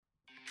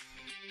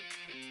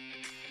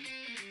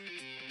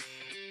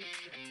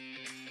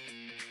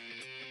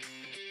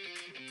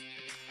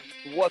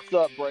What's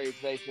up,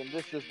 Braves Nation?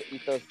 This is the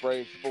Ethos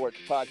Braves Sports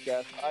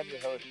Podcast. I'm your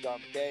host,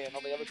 John McKay, and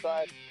on the other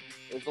side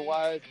is the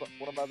wise, but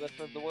one of my best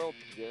friends in the world,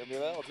 Jeremy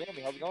Bell.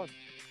 Jeremy, how's it going?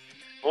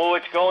 Oh,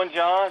 it's going,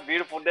 John.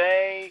 Beautiful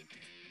day.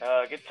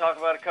 Get to talk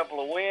about a couple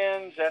of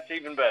wins. That's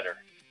even better.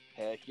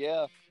 Heck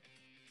yeah.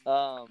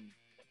 But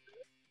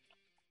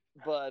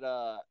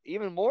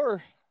even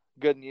more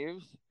good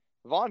news,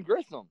 Vaughn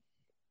Grissom.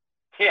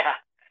 Yeah.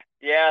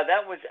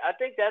 I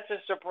think that's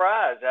a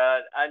surprise.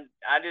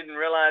 I didn't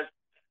realize.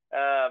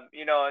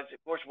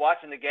 Of course,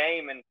 watching the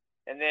game and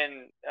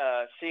then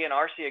seeing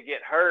Arcia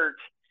get hurt.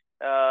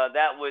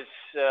 That was,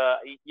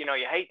 you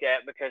hate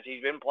that because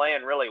he's been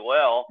playing really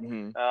well,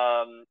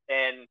 Mm-hmm.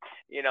 and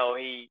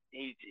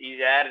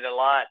he's added a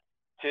lot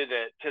to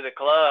the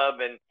club,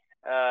 and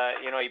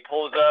he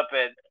pulls up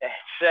at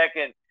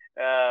second,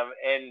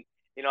 and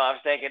I was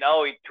thinking,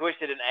 oh, he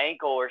twisted an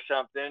ankle or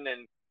something,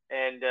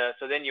 and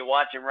so then you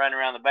watch him run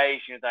around the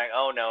base, and you think,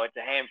 oh no, it's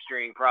a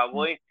hamstring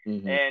probably,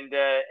 Mm-hmm. and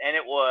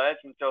it was,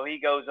 and so he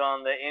goes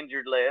on the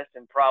injured list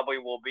and probably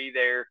will be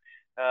there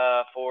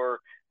for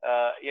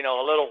a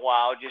little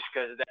while, just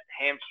because of that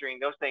hamstring.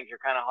 Those things are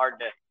kind of hard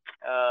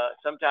to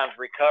sometimes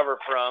recover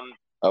from.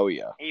 Oh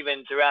yeah.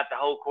 Even throughout the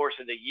whole course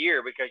of the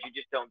year, because you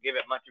just don't give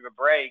it much of a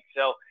break.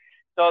 So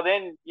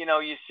then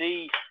you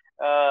see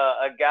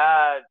a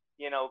guy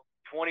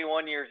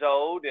 21 years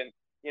old, and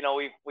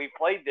we've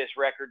played this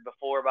record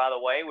before, by the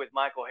way, with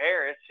Michael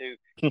Harris, who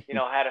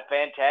had a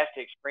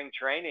fantastic spring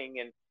training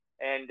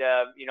and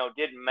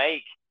didn't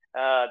make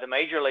the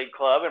major league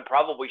club, and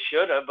probably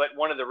should have. But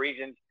one of the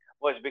reasons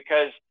was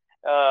because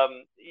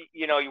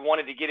you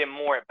wanted to get him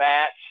more at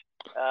bats,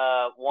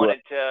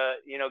 wanted to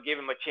give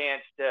him a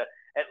chance to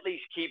at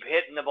least keep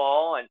hitting the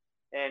ball,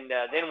 and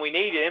then we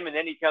need him, and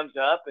then he comes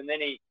up, and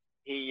then he's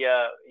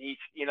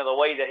the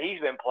way that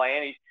he's been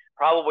playing, he's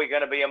probably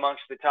going to be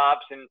amongst the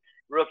tops in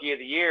Rookie of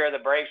the Year. The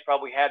Braves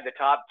probably had the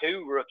top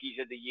two rookies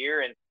of the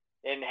year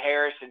in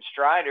Harris and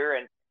Strider,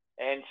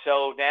 and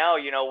so now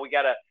we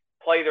got to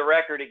play the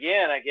record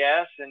again, I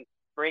guess, and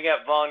bring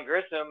up Vaughn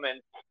Grissom,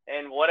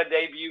 and what a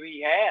debut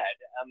he had.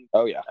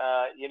 Oh yeah.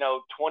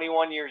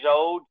 21 years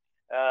old,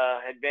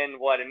 had been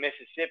in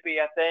Mississippi,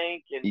 I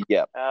think, and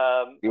Yep.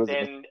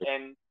 and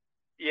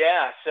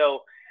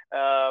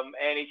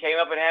he came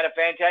up and had a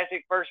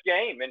fantastic first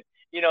game, and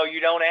you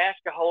don't ask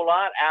a whole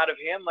lot out of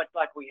him, much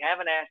like we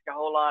haven't asked a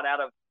whole lot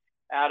out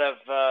of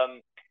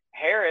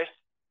Harris.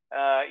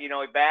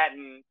 Harris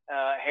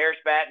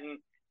batting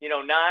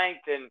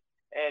ninth,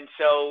 and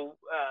so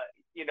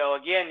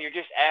again, you're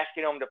just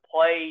asking them to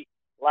play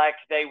like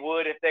they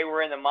would if they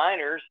were in the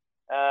minors.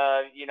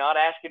 You're not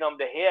asking them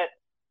to hit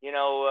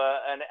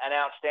an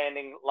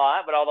outstanding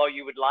lot, but although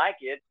you would like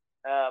it,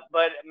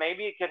 but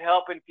maybe it could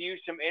help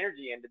infuse some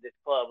energy into this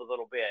club a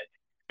little bit,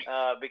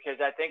 because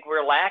I think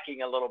we're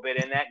lacking a little bit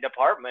in that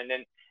department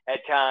and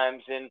at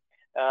times, and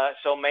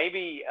so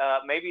maybe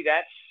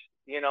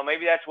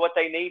that's what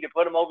they need to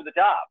put them over the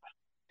top.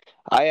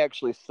 I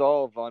actually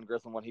saw Vaughn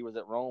Grissom when he was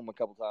at Rome a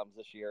couple times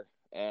this year,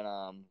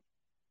 and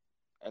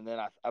then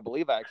I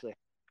believe I actually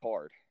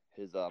had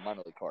his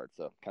minor league card,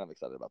 so kind of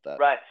excited about that.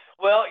 Right.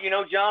 Well,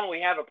 John,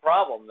 we have a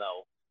problem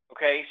though.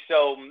 Okay,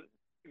 so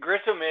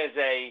Grissom is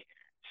a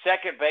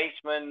second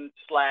baseman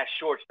 /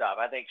 shortstop.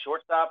 I think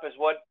shortstop is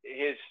what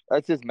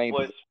that's his main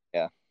position.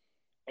 Yeah.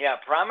 Yeah,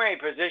 primary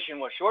position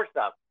was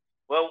shortstop.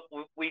 Well,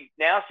 we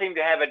now seem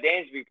to have a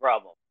Dansby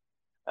problem,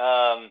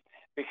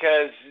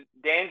 because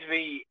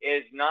Dansby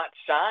is not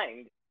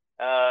signed.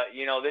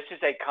 This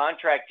is a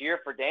contract year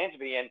for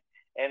Dansby,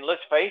 and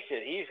let's face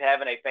it, he's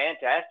having a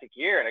fantastic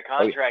year and a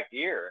contract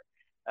year.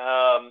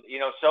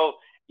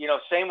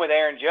 Same with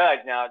Aaron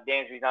Judge. Now,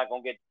 Dansby's not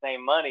going to get the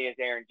same money as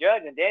Aaron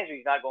Judge, and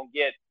Dansby's not going to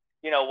get,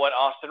 what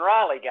Austin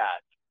Riley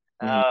got.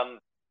 Mm-hmm.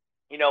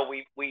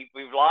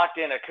 We've locked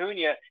in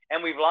Acuna,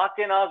 and we've locked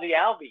in Ozzie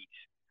Albies,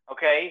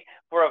 okay,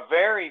 for a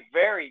very,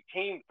 very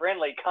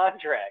team-friendly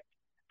contract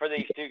for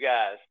these two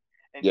guys.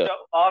 And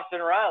so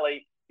Austin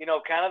Riley,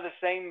 kind of the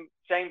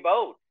same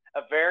boat,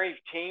 a very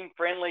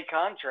team-friendly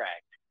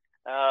contract.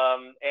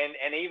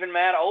 And even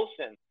Matt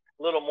Olson,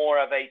 a little more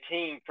of a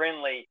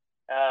team-friendly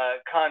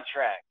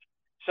contract.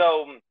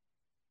 So,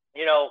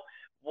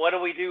 what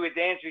do we do with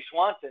Dansby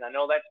Swanson? I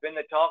know that's been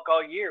the talk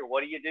all year.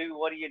 What do you do?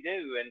 What do you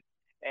do?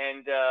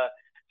 And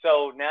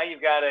so now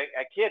you've got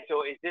a kid.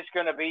 So is this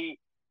going to be,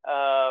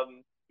 I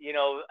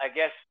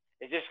guess,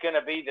 is this going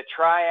to be the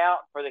tryout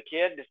for the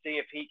kid to see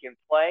if he can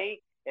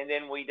play, and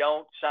then we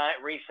don't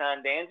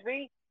re-sign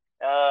Dansby?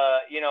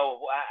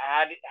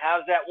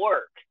 How's that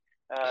work?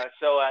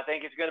 So I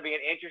think it's going to be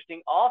an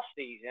interesting off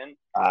season.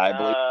 I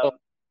believe so.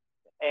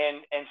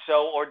 And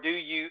so, or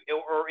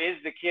is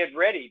the kid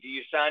ready? Do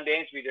you sign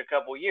Dansby to a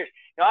couple of years?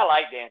 I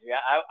like Dansby.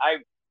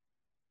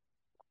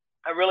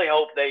 I really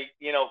hope they,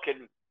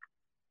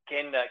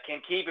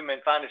 can keep him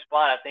and find a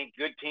spot. I think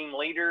good team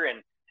leader,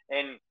 and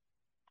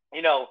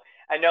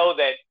I know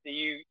that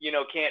you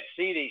can't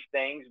see these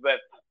things, but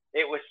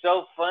it was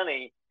so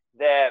funny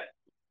that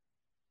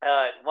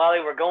while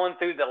they were going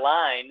through the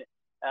line,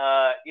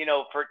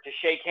 to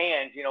shake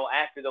hands,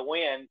 after the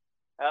win,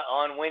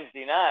 on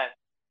Wednesday night.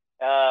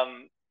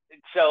 Um,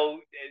 so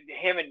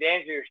him and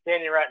Dansby are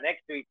standing right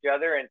next to each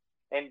other,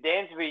 and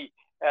Dansby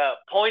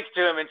points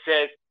to him and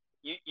says,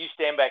 "You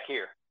stand back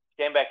here,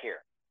 stand back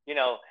here." You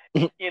know,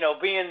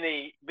 being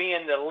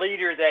the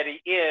leader that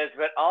he is,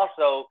 but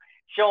also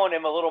showing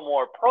him a little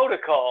more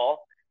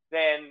protocol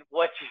than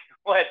what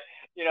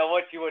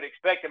you would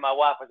expect. And my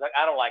wife was like,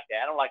 "I don't like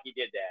that. I don't like he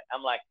did that."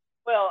 I'm like,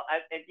 "Well,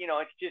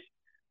 it's just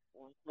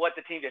what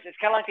the team does. It's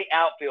kind of like the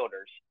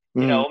outfielders.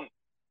 You Mm-hmm. know,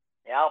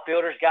 the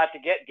outfielders got to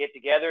get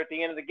together at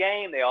the end of the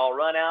game. They all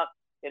run out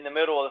in the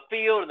middle of the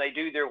field and they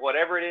do their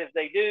whatever it is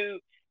they do,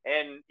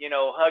 and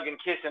hug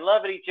and kiss and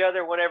love at each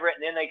other, whatever.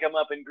 And then they come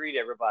up and greet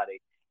everybody.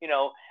 You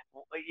know,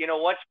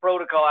 what's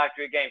protocol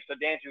after a game. So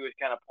Dancy was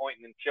kind of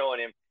pointing and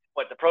showing him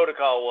what the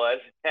protocol was.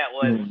 That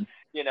was, Mm-hmm.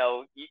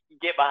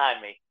 get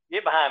behind me,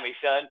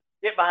 son,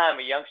 get behind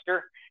me,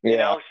 youngster.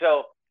 Yeah.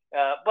 So,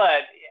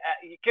 but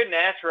you couldn't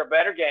ask for a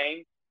better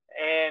game.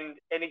 And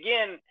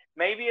again,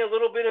 maybe a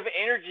little bit of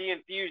energy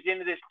infused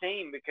into this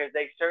team because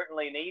they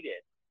certainly need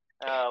it.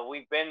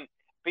 We've been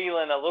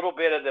feeling a little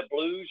bit of the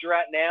blues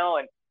right now,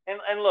 and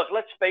look,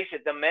 let's face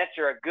it, the Mets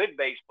are a good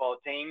baseball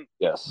team,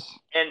 Yes.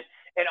 and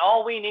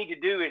all we need to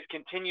do is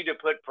continue to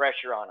put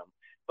pressure on them,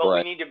 but we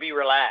Right. need to be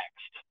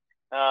relaxed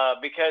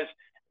because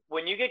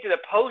when you get to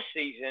the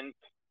postseason,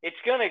 it's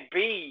going to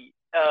be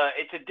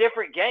it's a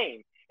different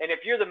game, and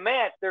if you're the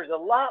Mets, there's a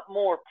lot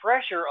more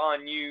pressure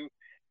on you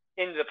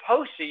in the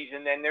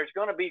postseason than there's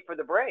going to be for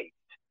the Braves.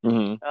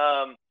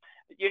 Mm-hmm.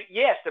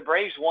 Yes, the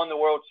Braves won the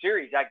World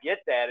Series. I get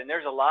that, and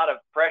there's a lot of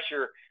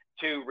pressure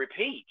to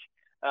repeat.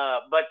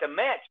 But the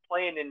Mets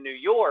playing in New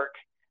York,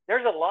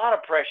 there's a lot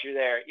of pressure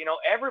there.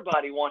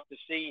 Everybody wants to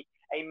see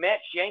a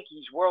Mets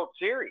Yankees World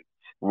Series.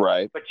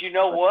 Right. But you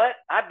know what?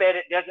 I bet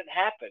it doesn't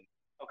happen.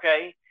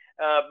 Okay.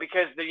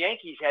 Because the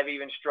Yankees have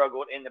even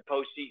struggled in the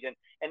postseason,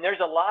 and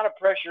there's a lot of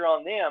pressure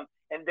on them,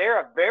 and they're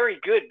a very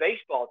good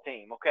baseball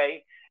team,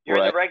 okay,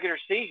 during the regular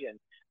season,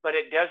 but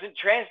it doesn't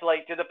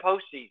translate to the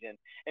postseason.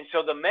 And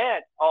so the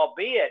Mets,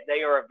 albeit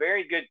they are a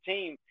very good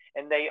team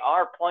and they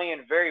are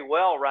playing very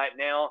well right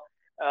now,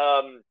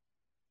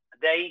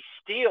 they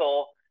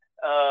still,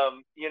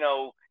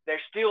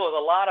 there's still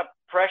a lot of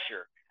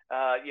pressure.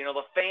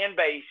 The fan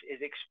base is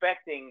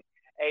expecting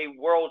a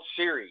World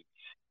Series.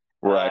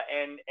 Right.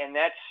 And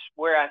that's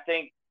where I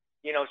think,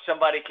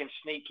 somebody can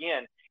sneak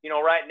in.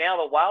 Right now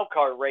the wild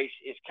card race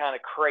is kind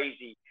of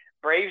crazy.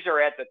 Braves are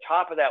at the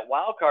top of that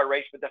wild card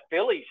race, but the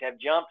Phillies have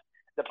jumped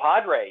the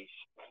Padres.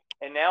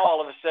 And now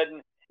all of a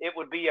sudden it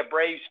would be a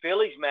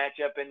Braves-Phillies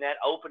matchup in that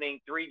opening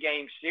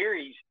 3-game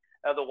series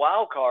of the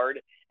wild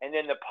card. And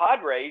then the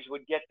Padres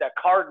would get the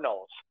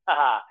Cardinals,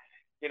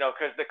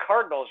 because the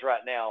Cardinals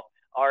right now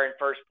are in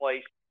first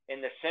place in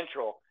the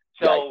Central.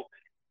 So,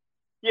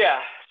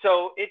 yeah,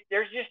 so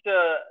there's just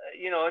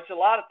it's a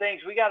lot of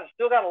things. We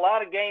still got a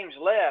lot of games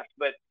left,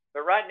 but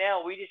right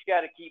now we just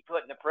got to keep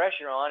putting the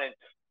pressure on, and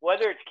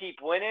whether it's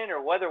keep winning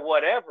or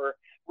whatever,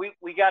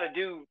 we got to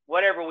do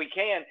whatever we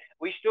can.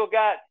 We still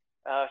got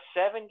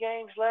 7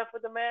 games left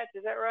with the Mets.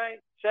 Is that right?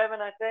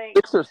 7, I think.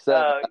 6 or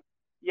 7.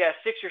 Yeah,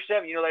 6 or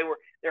 7.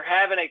 They're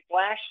having a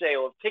flash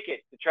sale of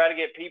tickets to try to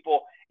get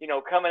people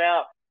coming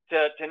out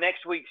to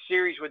next week's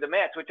series with the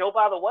Mets. Which, oh,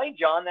 by the way,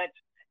 John, that's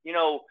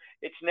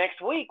it's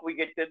next week we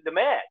get the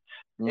Mets.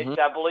 Mm-hmm.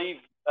 It's, I believe,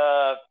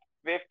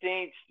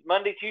 15th,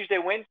 Monday, Tuesday,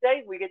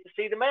 Wednesday, we get to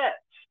see the Mets.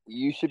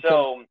 You should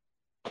come.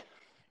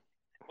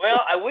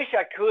 Well, I wish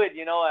I could.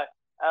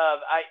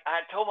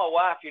 I told my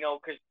wife,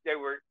 because they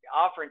were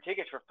offering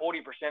tickets for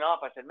 40% off.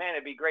 I said, man,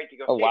 it'd be great to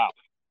go. Oh, wow.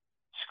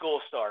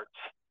 School starts,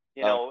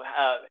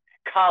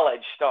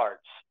 college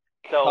starts.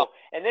 So,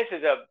 and this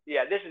is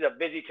a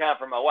busy time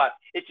for my wife.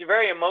 It's a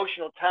very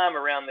emotional time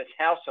around this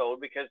household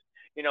because,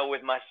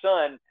 with my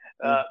son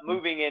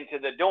moving into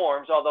the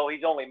dorms, although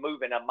he's only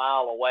moving a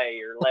mile away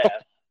or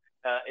less,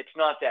 it's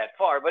not that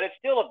far, but it's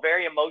still a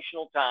very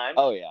emotional time.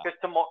 Oh, yeah.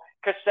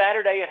 Because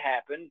Saturday it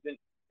happens,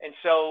 and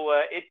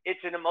so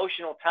it's an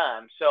emotional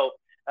time. So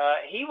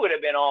he would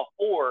have been all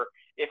for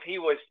if he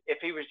was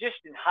just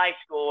in high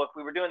school. If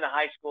we were doing the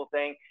high school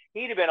thing,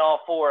 he'd have been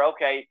all for.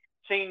 Okay,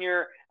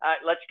 senior,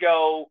 let's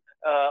go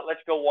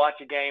watch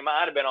a game.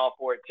 I'd have been all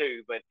for it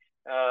too. But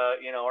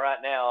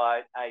right now,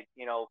 I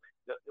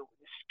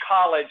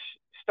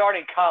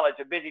starting college,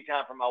 a busy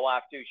time for my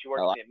wife too. She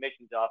works in the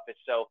admissions office,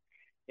 so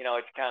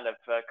it's kind of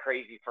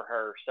crazy for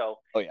her. So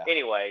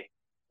anyway,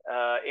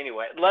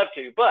 love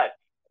to, but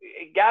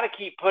got to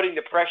keep putting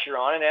the pressure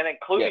on it, and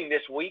including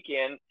this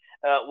weekend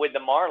with the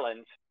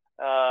Marlins.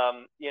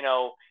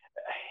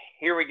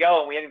 Here we go,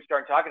 and we haven't even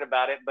started talking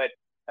about it, but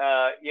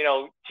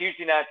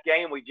Tuesday night's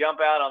game, we jump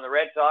out on the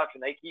Red Sox,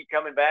 and they keep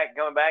coming back,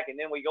 and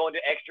then we go into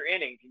extra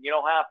innings. And you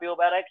know how I feel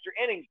about extra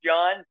innings,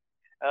 John.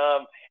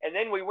 And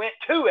then we went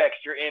 2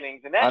 extra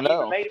innings, and that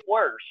even made it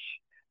worse.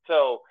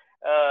 So,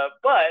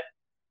 but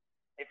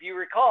if you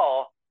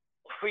recall,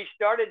 we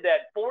started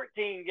that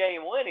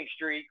 14-game winning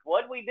streak.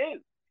 What did we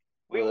do?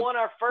 We won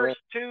our first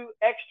 2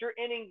 extra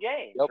inning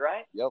games,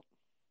 right? Yep.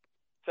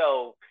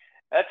 So,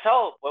 Let's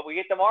hope. But we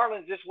get the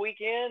Marlins this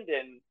weekend,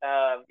 and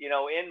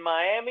in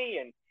Miami,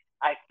 and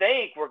I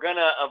think we're going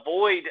to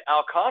avoid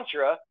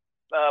Alcantara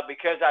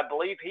because I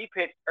believe he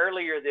pitched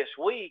earlier this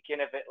week,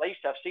 and if at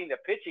least I've seen the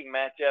pitching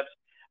matchups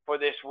for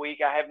this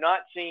week, I have not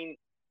seen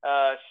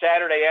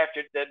Saturday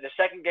after the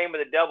second game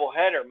of the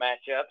doubleheader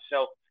matchup.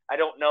 So I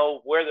don't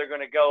know where they're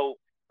going to go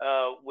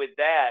with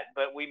that,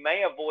 but we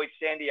may avoid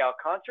Sandy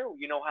Alcantara.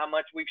 You know how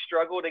much we've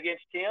struggled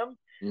against him,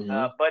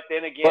 but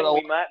then again,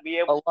 we might be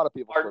able. A lot of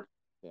people.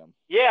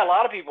 Yeah, a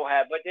lot of people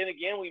have, but then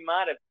again, we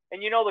might have.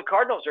 And the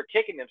Cardinals are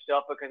kicking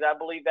themselves because I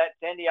believe that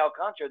Sandy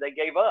Alcantara they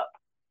gave up,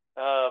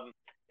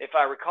 if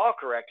I recall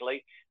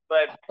correctly.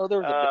 But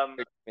there was a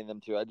big between them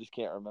two. I just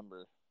can't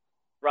remember.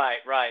 Right.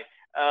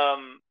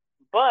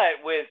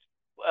 But with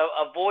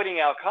avoiding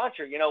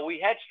Alcantara, we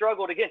had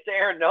struggled against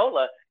Aaron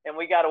Nola, and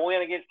we got a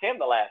win against him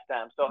the last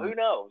time. So who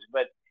knows?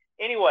 But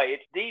anyway,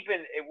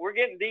 we're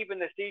getting deep in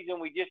the season.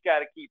 We just got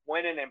to keep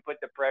winning and put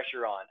the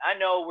pressure on. I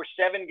know we're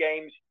 7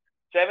 games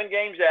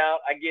out.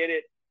 I get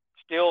it.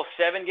 Still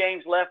 7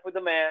 games left with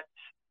the Mets.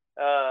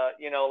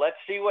 Let's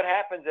see what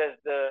happens as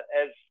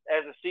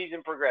the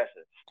season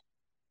progresses.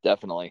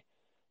 Definitely.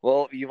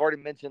 Well, you've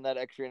already mentioned that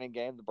extra inning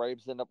game. The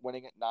Braves end up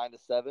winning it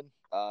 9-7.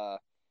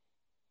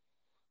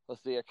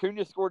 Let's see.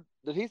 Acuna scored.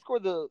 Did he score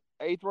the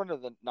 8th run or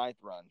the 9th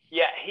run?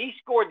 Yeah, he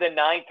scored the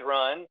 9th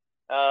run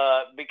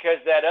because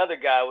that other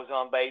guy was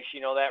on base.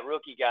 That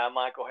rookie guy,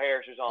 Michael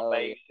Harris, was on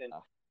base,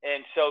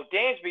 and so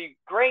Dansby,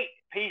 great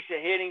piece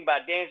of hitting by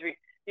Dansby.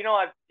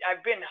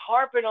 I've been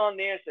harping on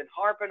this and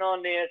harping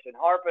on this and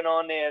harping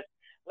on this.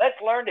 Let's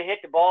learn to hit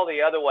the ball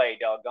the other way,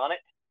 doggone it.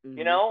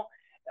 Mm-hmm.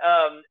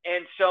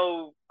 And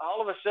so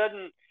all of a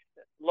sudden,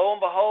 lo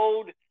and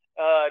behold,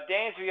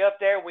 Dansby up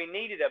there, we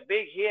needed a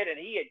big hit, and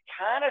he had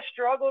kind of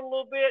struggled a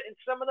little bit in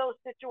some of those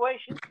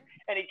situations,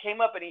 and he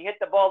came up and he hit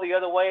the ball the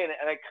other way, and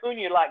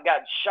Acuna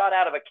got shot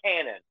out of a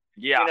cannon.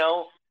 Yeah.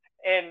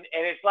 And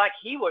it's like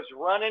he was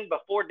running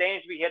before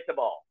Dansby hit the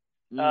ball.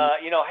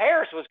 Mm-hmm.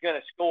 Harris was going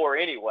to score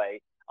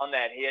anyway on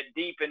that hit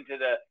deep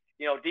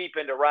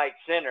into right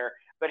center.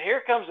 But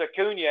here comes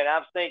Acuna, and I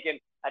was thinking,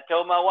 I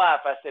told my wife,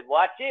 I said,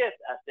 watch this.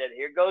 I said,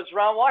 here goes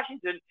Ron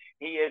Washington.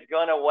 He is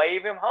going to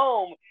wave him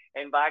home.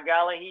 And by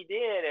golly, he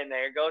did. And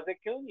there goes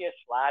Acuna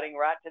sliding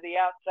right to the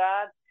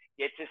outside,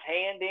 gets his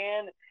hand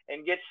in,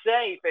 and gets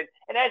safe.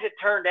 And as it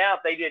turned out,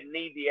 they didn't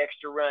need the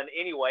extra run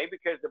anyway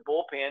because the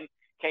bullpen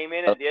came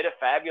in and did a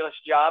fabulous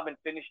job and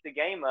finished the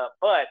game up.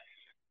 But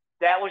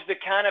that was the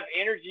kind of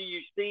energy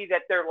you see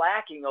that they're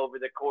lacking over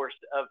the course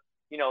of,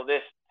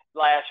 this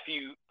last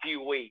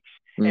few weeks.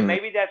 Mm-hmm. And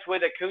maybe that's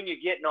with Acuna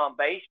getting on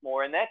base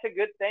more. And that's a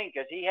good thing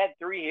because he had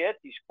 3 hits.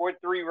 He scored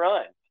 3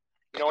 runs.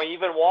 He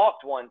even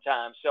walked one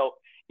time. So,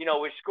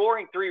 with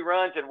scoring 3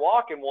 runs and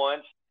walking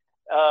once,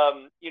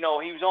 he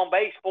was on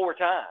base 4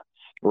 times.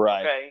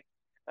 Right. Okay.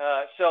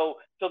 So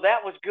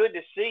that was good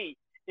to see.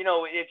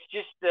 It's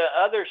just the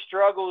other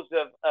struggles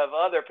of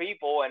other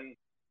people.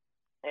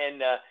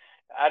 And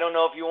I don't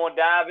know if you want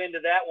to dive into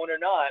that one or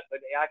not, but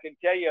I can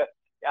tell you,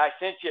 I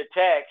sent you a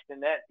text,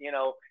 and that,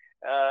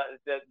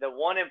 the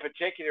one in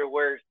particular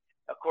where,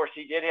 of course,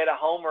 he did hit a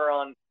homer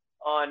on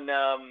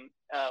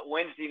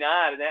Wednesday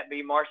night, and that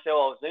be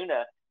Marcell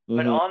Ozuna. Mm-hmm.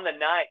 But on the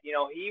night,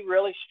 he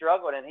really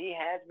struggled, and he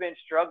has been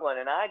struggling.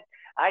 And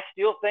I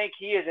still think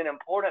he is an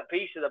important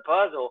piece of the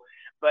puzzle.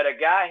 But a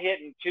guy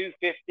hitting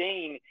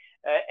 215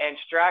 and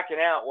striking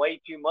out way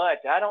too much,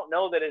 I don't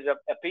know that is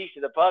a piece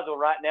of the puzzle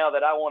right now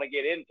that I want to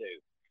get into.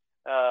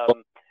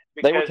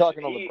 They were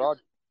talking on the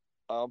broadcast.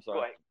 Oh, I'm sorry.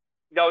 Go ahead.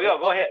 No,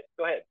 go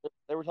ahead.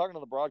 They were talking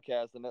on the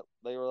broadcast, and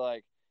they were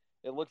like,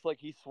 it looks like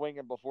he's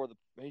swinging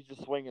he's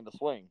just swinging to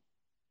swing.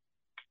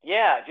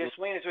 Yeah, just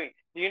swing to swing.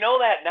 You know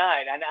that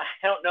night, and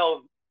I don't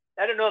know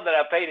that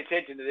I paid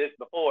attention to this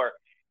before,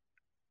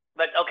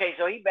 but okay,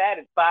 so he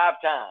batted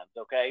 5 times,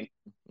 okay?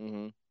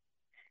 Mm-hmm.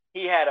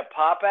 He had a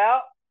pop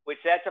out, which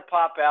that's a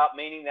pop out,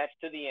 meaning that's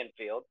to the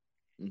infield.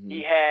 Mm-hmm.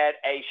 He had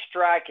a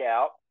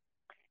strikeout.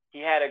 He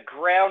had a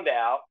ground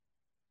out.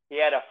 He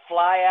had a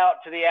fly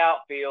out to the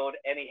outfield,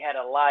 and he had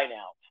a line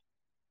out.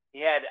 He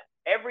had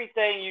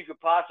everything you could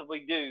possibly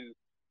do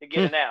to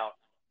get an out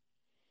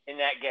in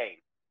that game.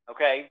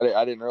 Okay?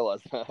 I didn't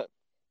realize that.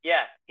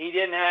 Yeah, he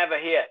didn't have a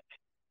hit.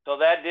 So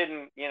that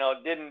didn't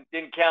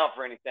count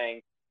for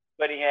anything.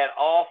 But he had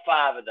all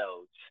 5 of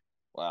those.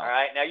 Wow. All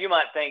right? Now, you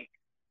might think,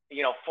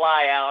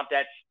 fly out,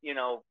 that's,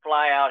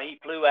 fly out. He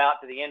flew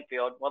out to the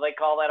infield. Well, they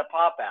call that a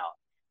pop out.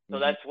 So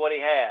mm-hmm. That's what he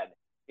had.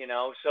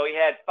 So he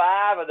had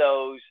 5 of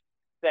those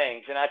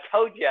things. And I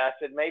told you, I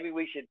said, maybe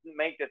we should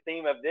make the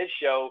theme of this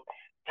show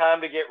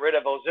time to get rid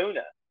of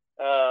Ozuna.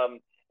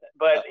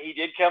 But he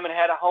did come and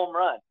had a home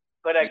run.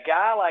 But a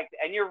guy like,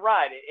 and you're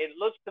right, it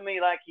looks to me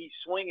like he's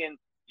swinging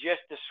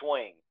just to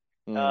swing.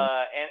 Mm-hmm.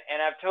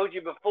 And I've told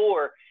you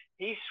before,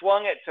 he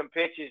swung at some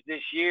pitches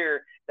this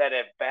year that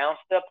have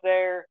bounced up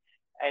there.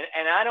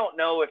 And I don't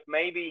know if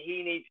maybe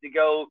he needs to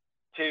go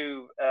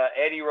to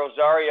Eddie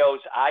Rosario's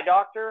eye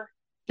doctor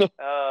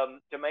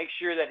to make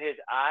sure that his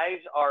eyes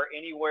are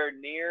anywhere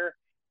near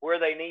where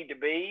they need to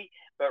be.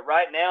 But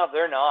right now,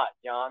 they're not,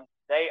 John.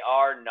 They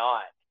are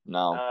not.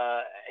 No.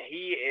 Uh,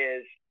 he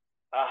is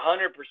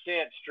 100%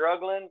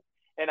 struggling,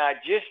 and I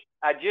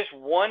just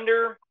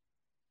wonder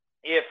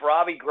if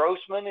Robbie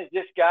Grossman is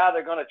this guy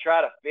they're going to try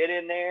to fit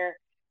in there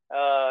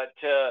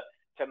to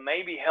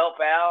maybe help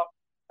out.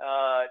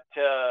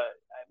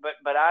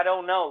 But I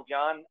don't know,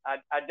 John.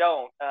 I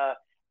don't.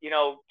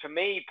 To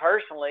me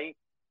personally,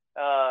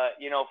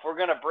 if we're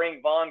going to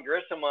bring Vaughn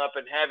Grissom up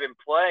and have him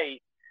play,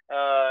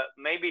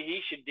 maybe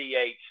he should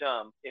DH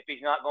some if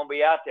he's not going to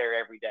be out there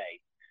every day.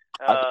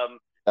 I can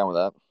down with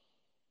that.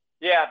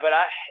 Yeah, but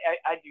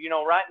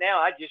right now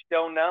I just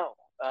don't know.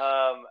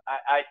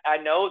 I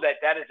know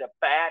that is a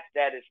bat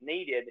that is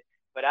needed,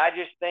 but I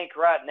just think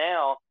right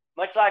now,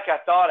 much like I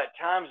thought at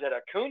times that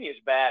Acuna's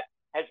bat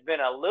has been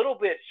a little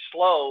bit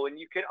slow, and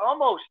you could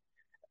almost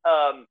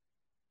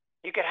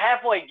you could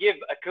halfway give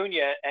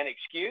Acuna an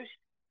excuse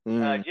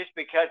just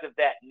because of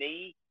that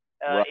knee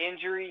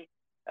injury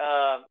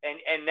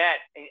and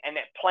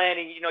that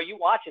planning. You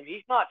watch him;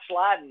 he's not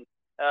sliding.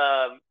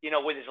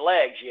 With his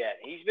legs yet.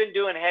 He's been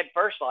doing head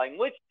first sliding,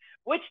 which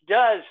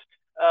does,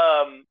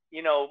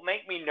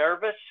 make me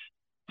nervous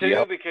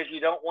too, because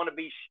you don't want to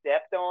be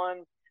stepped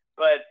on.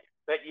 But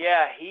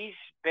yeah, he's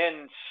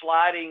been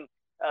sliding,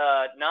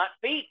 not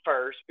feet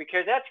first,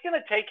 because that's going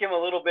to take him a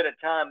little bit of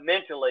time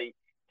mentally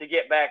to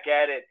get back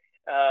at it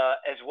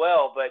as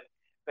well.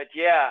 But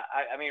yeah,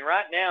 I mean,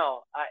 right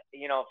now,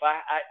 if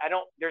I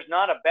don't, there's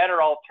not a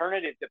better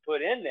alternative to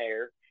put in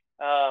there.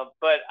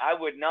 But I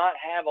would not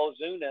have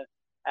Ozuna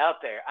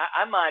out there.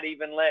 I might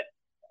even let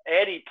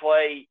Eddie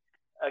play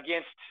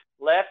against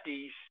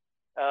lefties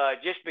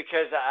just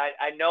because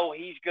I know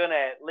he's going to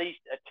at least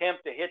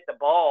attempt to hit the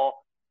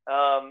ball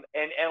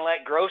and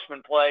let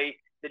Grossman play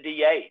the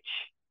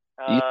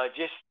DH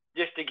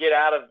just to get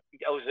out of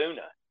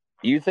Ozuna.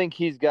 You think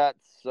he's got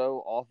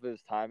so off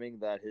his timing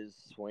that his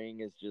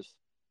swing is just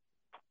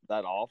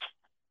that off?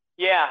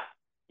 Yeah.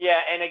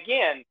 And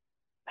again,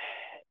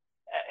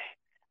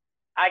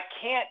 I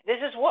can't. This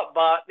is what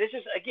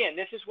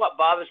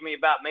bothers me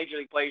about major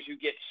league players who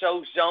get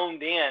so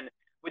zoned in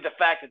with the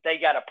fact that they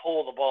got to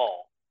pull the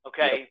ball.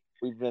 Okay,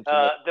 we've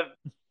mentioned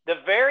the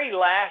very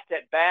last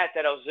at bat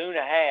that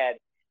Ozuna had,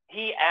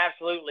 he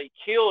absolutely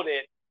killed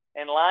it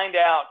and lined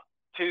out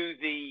to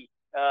the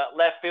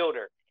left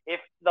fielder. If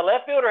the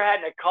left fielder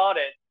hadn't have caught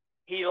it,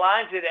 he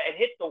lines it and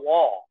hits the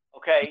wall.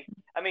 Okay,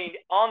 I mean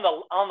on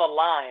the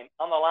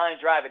line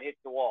drive, it hits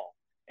the wall.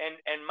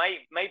 And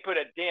may put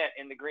a dent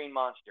in the green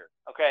monster,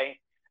 okay?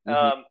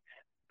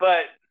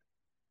 But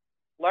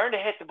learn to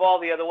hit the ball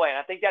the other way. And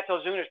I think that's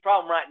Ozuna's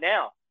problem right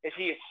now, is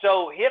he is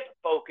so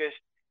hip-focused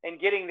and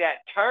getting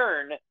that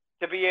turn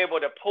to be able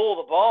to pull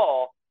the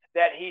ball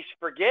that he's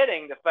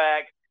forgetting the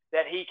fact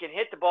that he can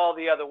hit the ball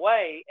the other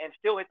way and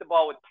still hit the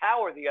ball with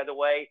power the other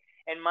way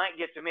and might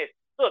get some hits.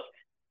 Look,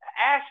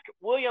 ask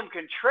William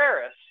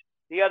Contreras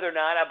the other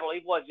night, I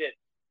believe, was it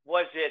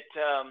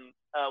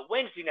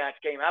Wednesday night's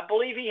game. I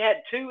believe he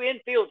had 2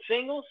 infield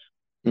singles,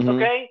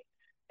 okay?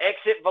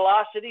 Exit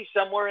velocity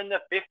somewhere in the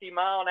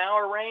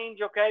 50-mile-an-hour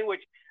range, okay?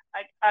 Which,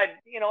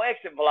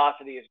 exit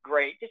velocity is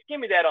great. Just give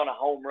me that on a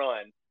home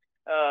run.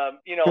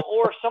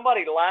 Or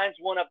somebody lines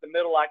one up the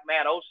middle like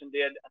Matt Olson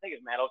did. I think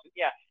it's Matt Olson.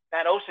 Yeah,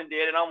 Matt Olson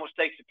did and almost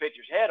takes the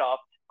pitcher's head off.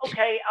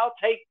 Okay, I'll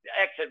take the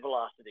exit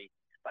velocity.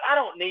 But I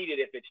don't need it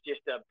if it's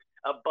just a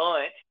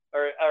bunt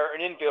or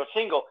an infield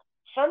single.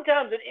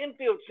 Sometimes an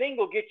infield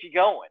single gets you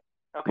going.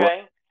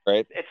 Okay,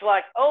 right. It's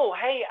like, oh,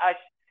 hey,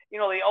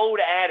 the old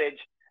adage,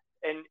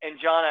 and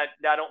John,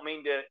 I don't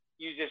mean to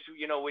use this,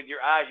 with your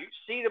eyes. You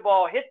see the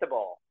ball, hit the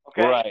ball.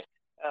 Okay, right.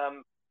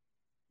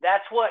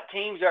 That's what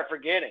teams are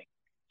forgetting.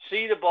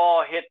 See the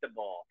ball, hit the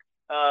ball.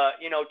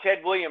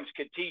 Ted Williams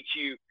could teach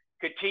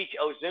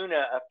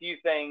Ozuna a few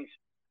things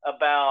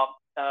about,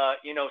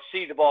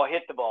 see the ball,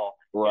 hit the ball.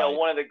 Right.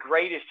 One of the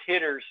greatest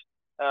hitters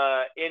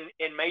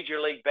in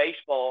Major League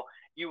Baseball.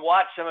 You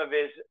watch some of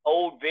his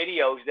old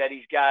videos that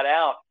he's got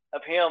out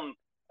of him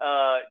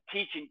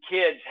teaching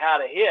kids how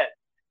to hit.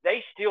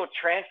 They still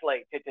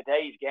translate to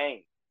today's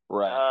game.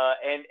 Right.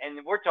 And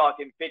we're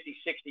talking 50,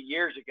 60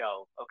 years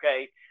ago.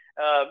 Okay.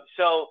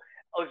 So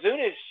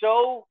Ozuna is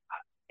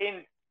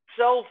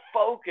so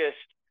focused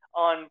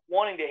on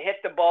wanting to hit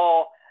the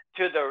ball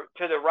to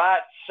the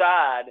right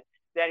side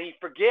that he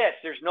forgets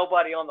there's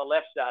nobody on the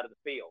left side of the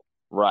field.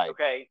 Right.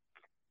 Okay.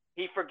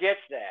 He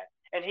forgets that.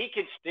 And he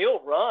can still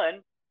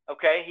run.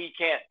 Okay, he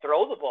can't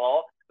throw the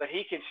ball, but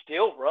he can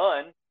still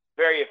run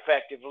very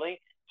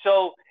effectively.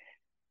 So,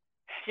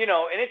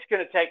 and it's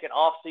going to take an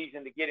off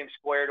season to get him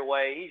squared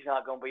away. He's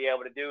not going to be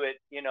able to do it,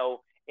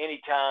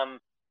 anytime,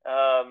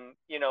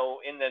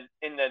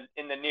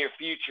 in the near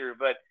future.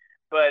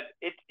 But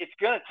it's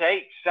going to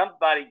take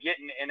somebody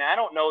getting. And I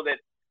don't know that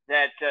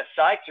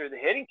Seitzer, the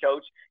hitting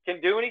coach, can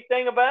do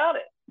anything about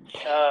it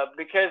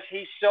because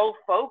he's so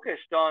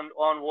focused on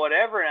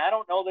whatever, and I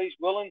don't know that he's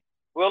willing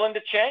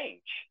to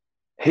change.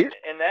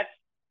 And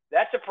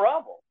that's a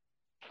problem.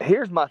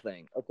 Here's my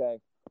thing, okay?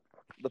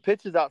 The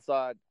pitch is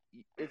outside.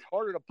 It's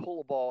harder to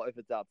pull a ball if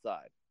it's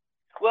outside.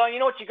 Well, you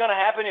know what's going to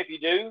happen if you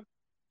do?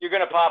 You're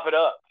going to pop it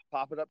up.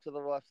 Pop it up to the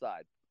left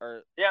side,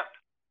 or Yep.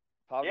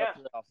 pop it up Yeah.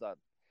 to the offside.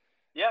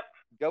 Yep.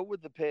 Go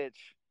with the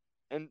pitch,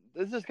 and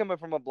this is coming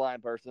from a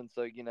blind person,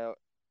 so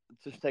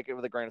just take it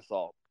with a grain of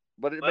salt.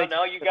 But it Well, makes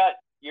no, you got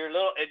your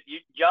little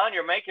John.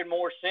 You're making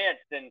more sense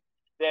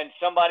than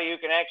somebody who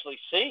can actually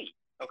see.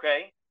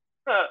 Okay.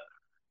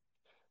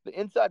 the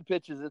inside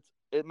pitches.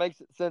 It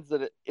makes it sense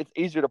that it's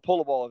easier to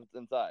pull a ball if it's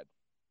inside.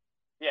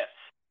 Yes.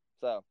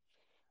 So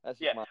that's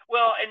just Yeah. my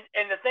Well,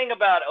 and the thing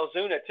about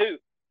Ozuna too,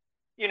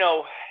 you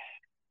know,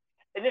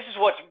 and this is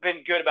what's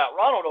been good about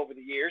Ronald over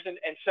the years, and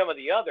some of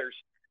the others,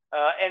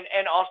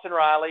 and Austin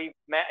Riley,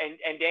 Matt,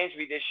 and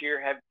Dansby this year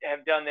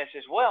have done this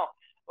as well.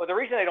 Well, the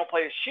reason they don't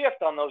play a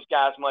shift on those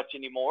guys much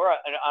anymore,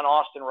 on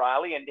Austin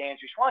Riley and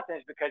Dansby Swanson,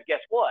 is because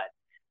guess what?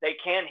 They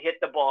can hit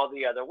the ball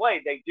the other way.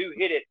 They do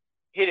hit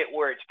it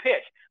where it's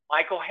pitched.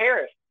 Michael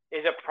Harris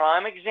is a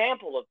prime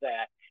example of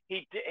that.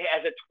 He,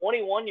 as a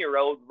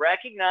 21-year-old,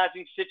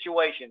 recognizing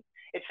situations.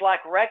 It's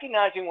like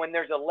recognizing when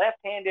there's a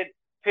left-handed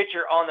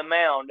pitcher on the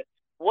mound.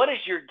 What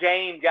is your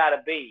game got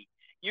to be?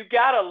 You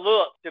got to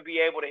look to be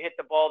able to hit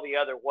the ball the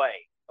other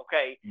way,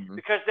 okay? Mm-hmm.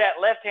 Because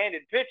that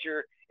left-handed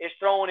pitcher is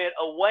throwing it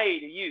away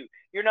to you.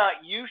 You're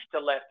not used to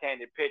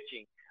left-handed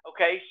pitching,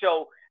 okay?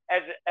 So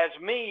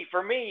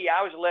for me,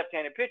 I was a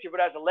left-handed pitcher, but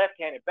as a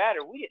left-handed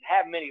batter, we didn't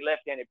have many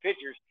left-handed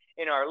pitchers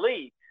in our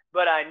league.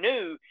 But I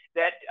knew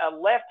that a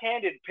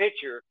left-handed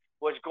pitcher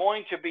was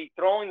going to be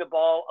throwing the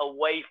ball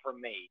away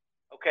from me,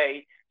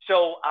 okay?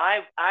 So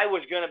I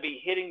was going to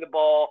be hitting the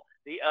ball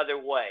the other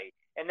way.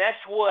 And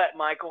that's what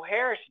Michael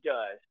Harris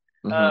does.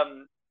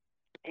 Mm-hmm.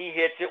 He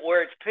hits it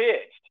where it's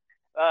pitched.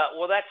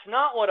 Well, that's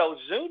not what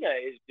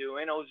Ozuna is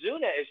doing.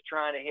 Ozuna is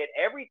trying to hit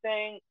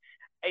everything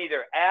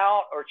either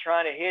out or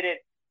trying to hit it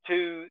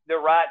to the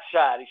right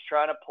side. He's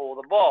trying to pull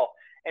the ball.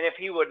 And if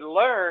he would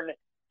learn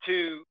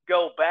to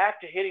go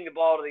back to hitting the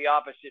ball to the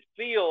opposite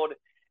field,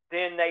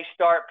 then they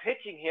start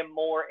pitching him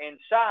more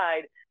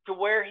inside to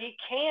where he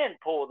can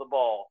pull the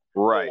ball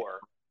more.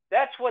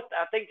 That's what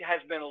I think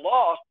has been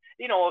lost.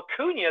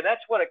 Acuna,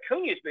 that's what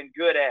Acuna's been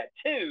good at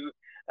too.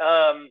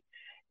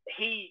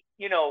 He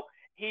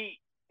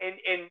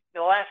in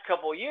the last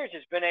couple of years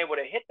has been able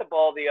to hit the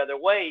ball the other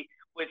way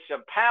with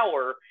some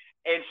power.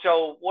 And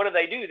so what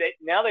do?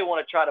 Now they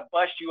want to try to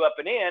bust you up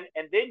and in,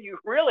 and then you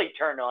really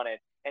turn on it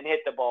and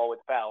hit the ball with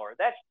power.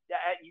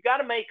 You got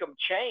to make them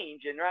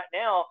change. And right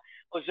now,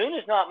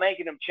 Ozuna's not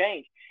making them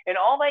change. And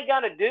all they got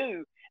to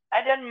do,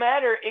 it doesn't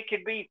matter. It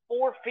could be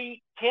 4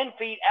 feet, 10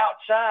 feet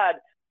outside.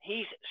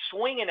 He's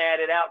swinging at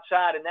it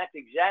outside, and that's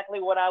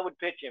exactly what I would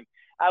pitch him.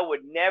 I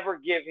would never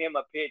give him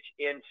a pitch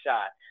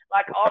inside.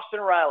 Like Austin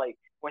Riley,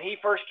 when he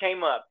first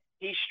came up,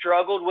 he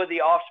struggled with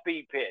the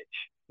off-speed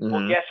pitch. Mm-hmm.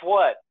 Well, guess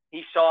what?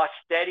 He saw a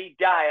steady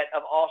diet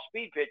of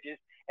off-speed pitches,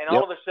 and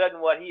all of a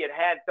sudden what he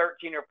had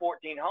 13 or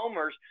 14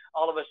 homers,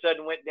 all of a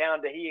sudden went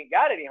down to he ain't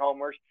got any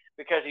homers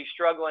because he's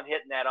struggling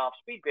hitting that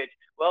off-speed pitch.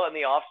 Well, in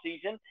the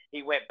off-season,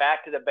 he went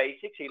back to the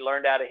basics. He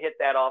learned how to hit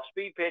that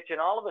off-speed pitch, and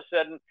all of a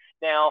sudden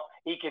now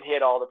he can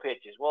hit all the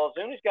pitches. Well,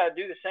 Zuna's got to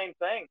do the same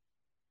thing.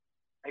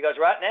 He goes,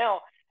 right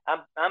now,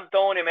 I'm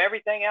throwing him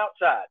everything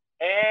outside,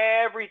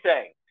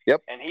 everything.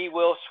 Yep. And he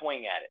will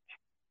swing at it.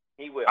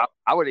 He will.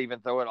 I would even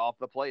throw it off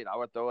the plate. I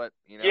would throw it,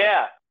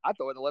 Yeah. I'd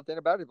throw it in the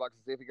left-handed batter's box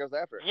and see if he goes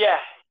after it. Yeah.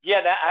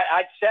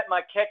 I'd set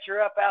my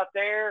catcher up out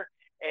there,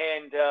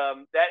 and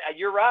that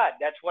you're right.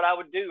 That's what I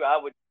would do.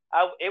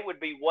 It would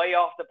be way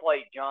off the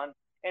plate, John.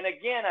 And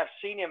again, I've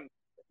seen him.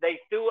 They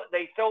throw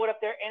it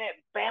up there, and it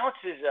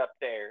bounces up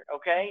there.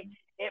 Okay,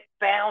 it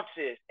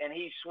bounces, and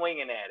he's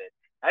swinging at it.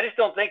 I just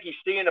don't think he's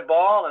seeing the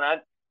ball, and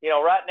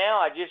right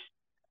now,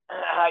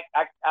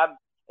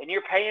 and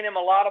you're paying him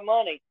a lot of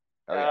money.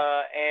 Oh,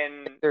 yeah.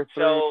 And they're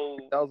so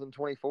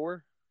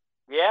 2024.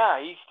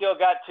 Yeah, he's still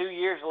got 2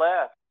 years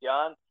left,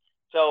 John.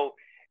 So,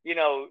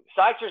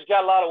 Seitzer's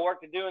got a lot of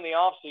work to do in the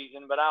off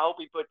season, but I hope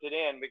he puts it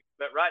in.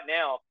 But right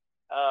now,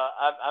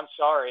 I'm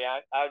sorry,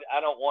 I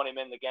don't want him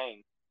in the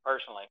game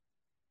personally.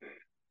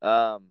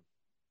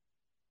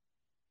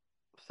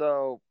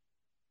 So,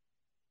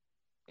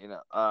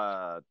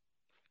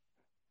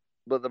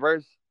 but the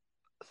Braves.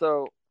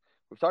 So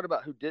we've talked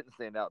about who didn't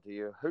stand out to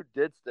you. Who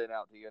did stand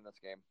out to you in this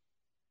game?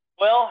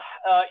 Well,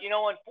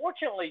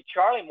 unfortunately,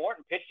 Charlie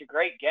Morton pitched a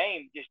great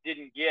game, just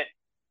didn't get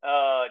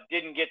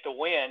the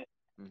win.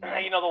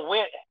 Mm-hmm. The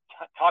wind.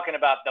 Talking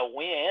about the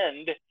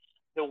wind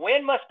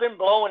must have been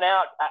blowing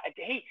out.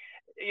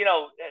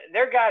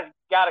 Their guys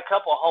got a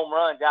couple of home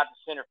runs out to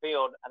center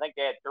field. I think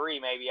they had 3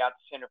 maybe out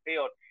to center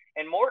field,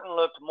 and Morton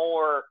looked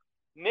more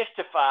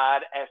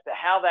mystified as to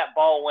how that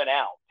ball went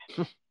out.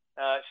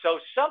 So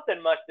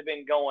something must have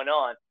been going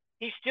on.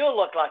 He still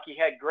looked like he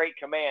had great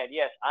command.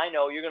 Yes, I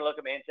know you're going to look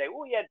at me and say,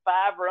 well, he had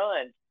 5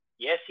 runs.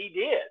 Yes, he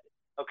did.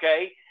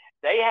 Okay.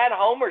 They had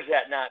homers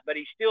that night, but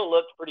he still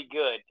looked pretty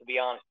good, to be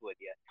honest with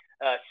you.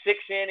 6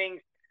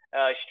 innings,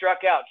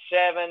 struck out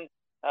 7.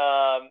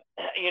 The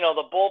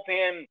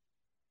bullpen,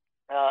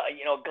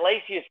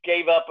 Iglesias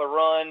gave up a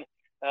run,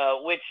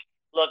 which,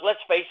 look,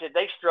 let's face it,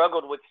 they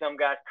struggled with some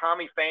guys.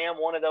 Tommy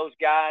Pham, one of those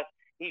guys,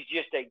 He's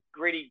just a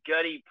gritty,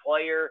 gutty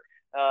player.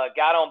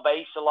 Got on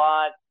base a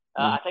lot.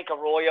 I think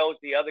Arroyo's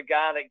the other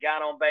guy that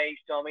got on base.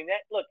 So I mean,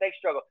 look, they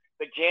struggle.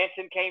 But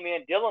Jansen came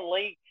in. Dylan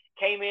Lee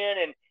came in,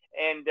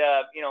 and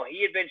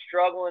he had been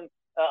struggling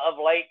of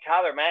late.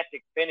 Tyler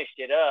Matzik finished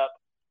it up,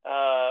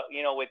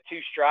 with 2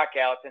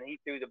 strikeouts, and he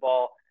threw the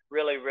ball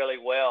really, really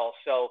well.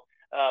 So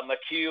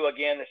McHugh,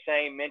 again, the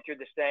same. Minter,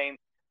 the same.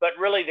 But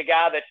really, the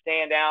guy that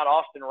stand out,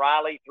 Austin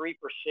Riley, 3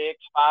 for 6,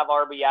 5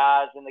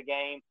 RBIs in the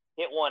game.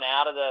 Hit one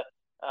out of the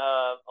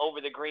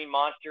over the Green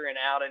Monster and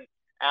out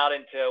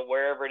into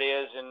wherever it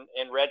is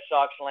in Red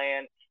Sox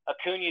land.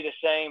 Acuna the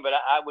same, but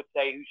I would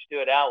say who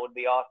stood out would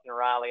be Austin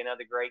Riley.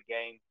 Another great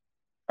game.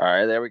 All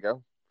right, there we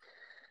go.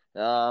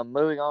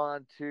 Moving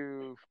on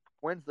to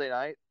Wednesday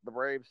night, the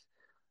Braves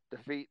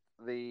defeat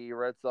the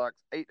Red Sox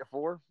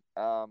 8-4.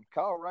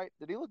 Kyle Wright,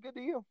 did he look good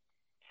to you?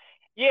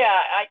 Yeah,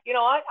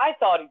 I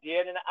thought he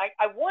did, and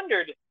I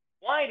wondered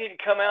why he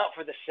didn't come out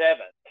for the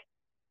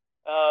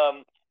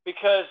 7th.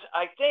 Because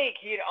I think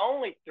he had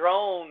only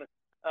thrown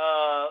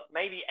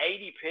maybe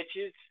 80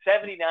 pitches,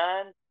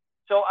 79.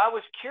 So I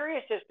was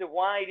curious as to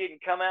why he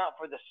didn't come out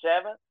for the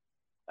 7th.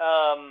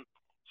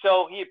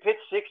 So he had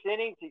pitched 6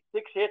 innings,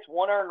 6 hits,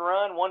 1 earned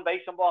run, 1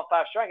 base on ball,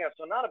 5 strikeouts.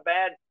 So not a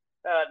bad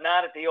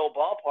night at the old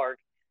ballpark.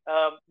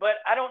 But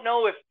I don't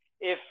know if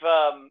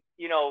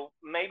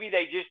maybe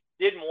they just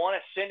didn't want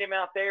to send him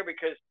out there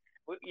because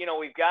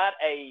we've got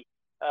a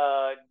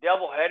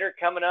doubleheader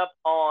coming up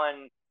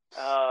on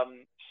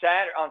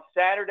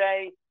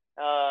Saturday.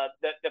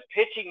 The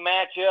pitching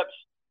matchups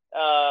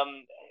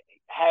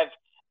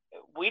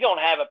we don't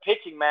have a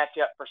pitching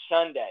matchup for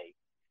Sunday.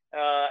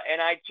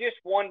 And I just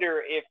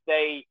wonder if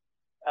they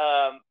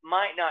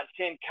might not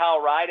send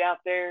Kyle Wright out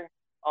there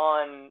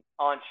on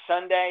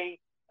Sunday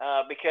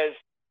because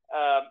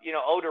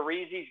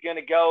Odorizzi's going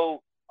to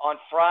go on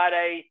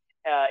Friday.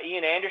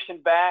 Ian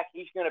Anderson back.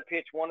 He's going to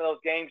pitch one of those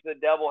games of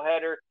the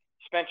doubleheader.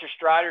 Spencer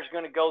Strider's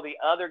going to go the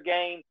other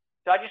game.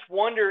 So I just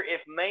wonder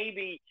if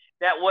maybe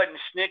that wasn't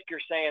Snitker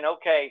saying,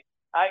 okay,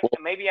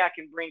 maybe I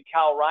can bring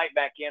Kyle Wright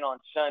back in on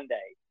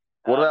Sunday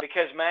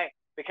because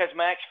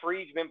Max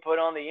Fried's been put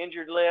on the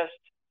injured list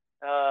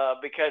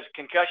because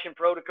concussion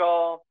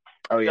protocol.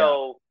 Oh yeah.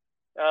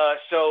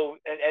 So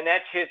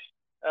that's his.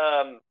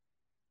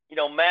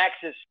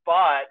 Max's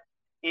spot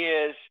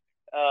is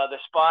the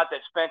spot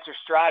that Spencer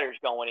Strider's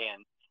going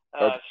in.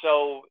 Okay.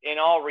 So in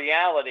all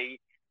reality,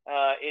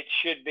 it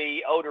should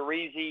be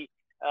Odorizzi,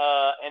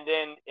 and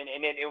then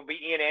it will be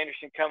Ian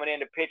Anderson coming in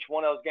to pitch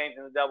one of those games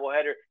in the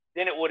doubleheader.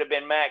 Then it would have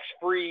been Max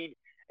Fried,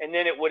 and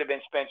then it would have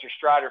been Spencer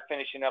Strider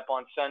finishing up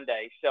on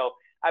Sunday. So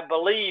I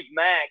believe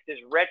Max is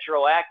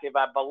retroactive.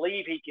 I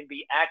believe he can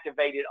be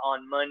activated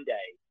on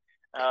Monday,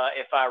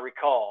 if I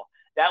recall.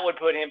 That would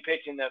put him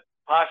pitching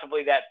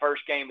possibly that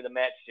first game of the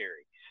Mets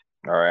series.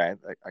 All right,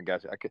 I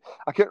got you.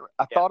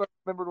 I thought I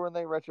remembered when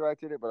they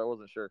retroacted it, but I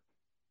wasn't sure.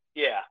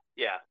 Yeah.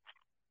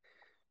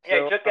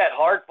 So, he took that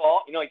hard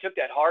fall. He took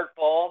that hard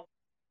fall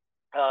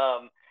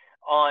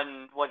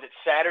on, was it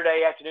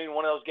Saturday afternoon,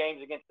 one of those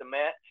games against the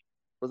Mets?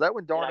 Was that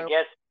when Darno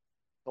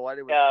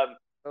collided with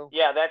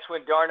Yeah, that's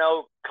when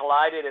Darno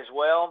collided as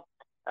well.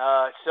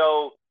 And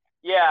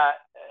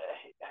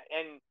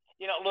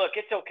look,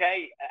 it's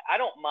okay. I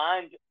don't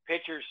mind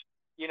pitchers,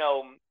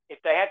 if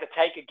they have to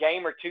take a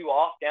game or two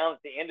off down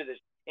at the end of the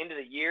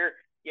year,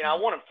 I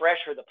want them fresh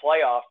for the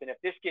playoffs. And if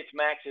this gets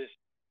Max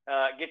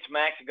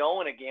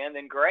going again,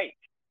 then great.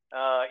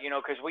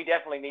 Because we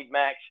definitely need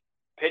Max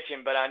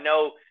pitching. But I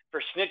know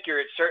for Snitker,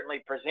 it certainly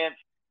presents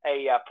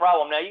a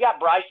problem. Now, you got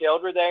Bryce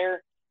Elder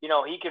there.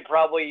 He could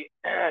probably,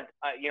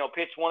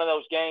 pitch one of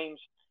those games.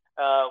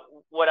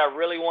 What I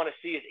really want to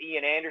see is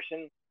Ian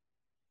Anderson.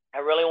 I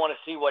really want to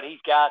see what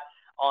he's got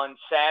on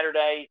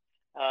Saturday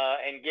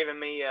and giving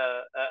me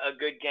a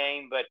good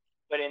game.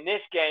 But in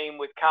this game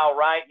with Kyle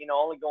Wright,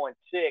 only going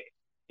 6,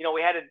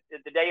 we had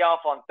the day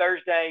off on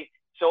Thursday.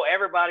 So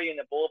everybody in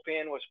the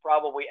bullpen was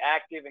probably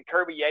active, and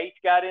Kirby Yates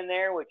got in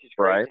there, which is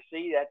great to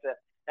see.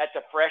 That's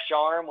a fresh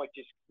arm, which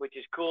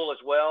is cool as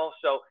well.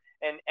 So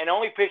and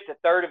only pitched a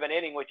third of an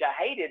inning, which I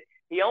hated.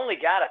 He only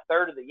got a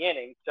third of the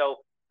inning. So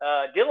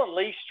Dylan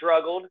Lee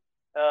struggled,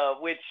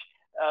 which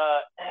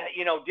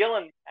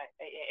Dylan,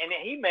 and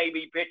he may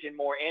be pitching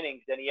more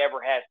innings than he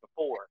ever has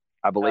before.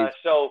 I believe.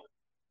 So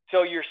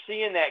you're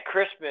seeing that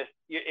crispness.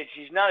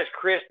 He's not as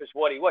crisp as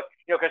what he was,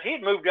 because he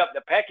had moved up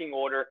the pecking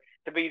order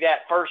to be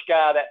that first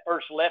guy, that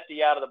first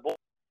lefty out of the bull.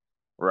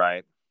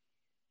 Right.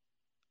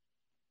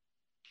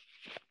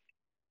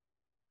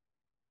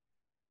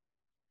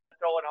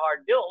 Throwing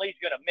hard. Dylan Lee's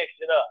going to mix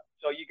it up.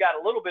 So you got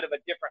a little bit of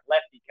a different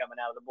lefty coming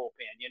out of the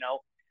bullpen,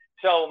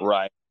 So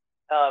right.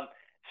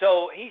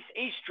 So he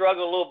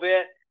struggled a little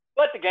bit,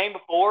 but the game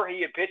before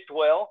he had pitched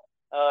well.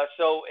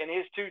 So in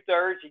his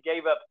 2/3, he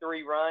gave up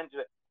 3 runs.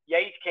 But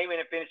Yates came in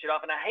and finished it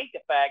off, and I hate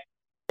the fact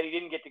that he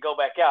didn't get to go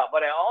back out.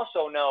 But I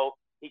also know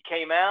he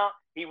came out,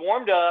 he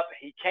warmed up,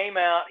 he came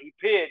out, he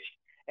pitched,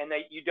 and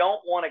you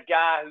don't want a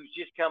guy who's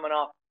just coming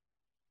off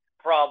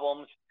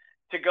problems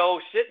to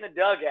go sit in the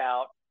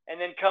dugout and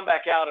then come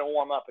back out and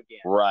warm up again.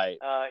 Right.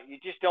 You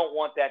just don't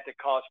want that to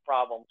cause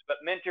problems. But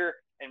Minter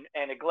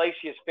and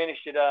Iglesias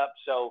finished it up,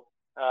 so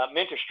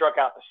Minter struck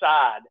out the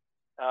side.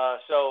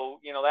 So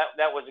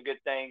that was a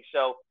good thing.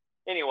 So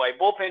anyway,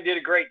 bullpen did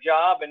a great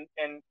job,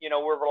 and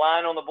we're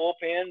relying on the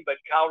bullpen. But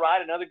Kyle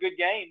Wright, another good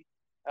game.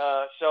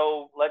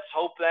 So let's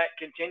hope that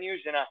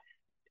continues. And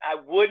I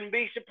wouldn't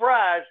be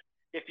surprised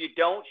if you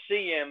don't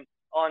see him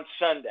on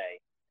Sunday.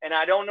 And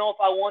I don't know if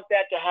I want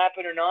that to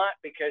happen or not,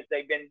 because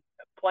they've been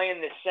playing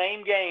the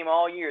same game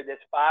all year, this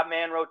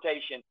 5-man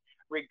rotation,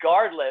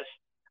 regardless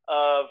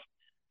of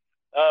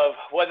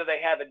whether they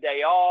have a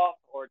day off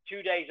or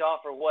 2 days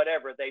off or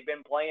whatever. They've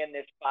been playing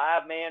this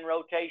 5-man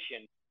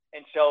rotation.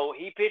 And so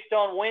he pitched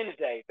on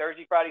Wednesday.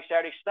 Thursday, Friday,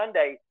 Saturday,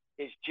 Sunday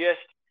is just,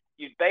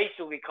 you'd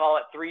basically call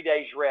it 3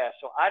 days rest.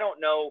 So I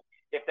don't know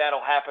if that'll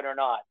happen or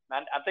not.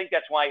 I think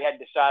that's why he hadn't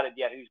decided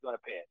yet who's going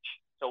to pitch.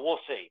 So we'll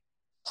see.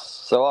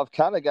 So I've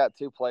kind of got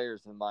 2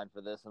 players in mind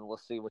for this, and we'll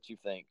see what you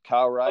think.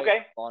 Kyle Wright,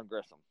 okay. Vaughn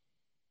Grissom.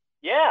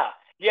 Yeah,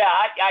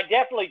 I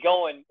definitely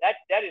going.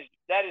 That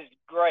is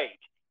great.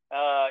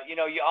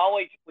 We're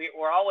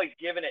always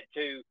giving it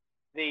to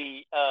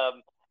the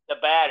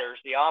batters,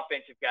 the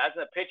offensive guys,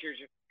 and the pitchers.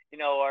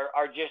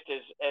 Are just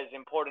as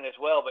important as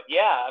well. But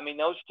yeah, I mean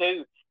those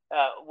two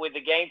with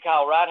the game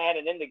Kyle Wright had,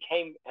 and then the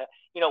game,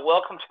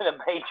 welcome to the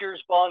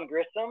majors, Vaughn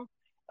Grissom,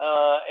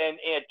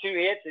 and 2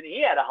 hits, and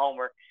he had a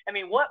homer.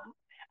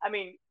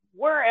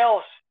 Where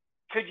else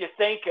could you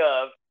think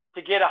of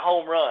to get a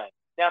home run?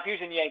 Now, if he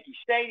was in Yankee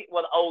Stadium,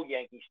 well, the old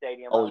Yankee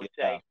Stadium, I would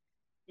say.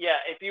 Yeah,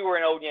 if you were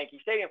in old Yankee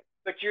Stadium,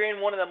 but you're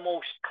in one of the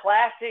most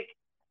classic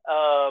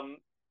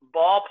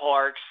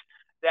ballparks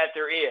that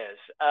there is.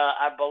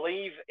 I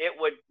believe it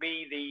would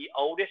be the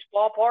oldest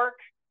ballpark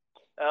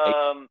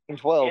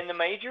in the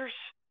majors.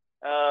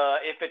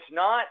 If it's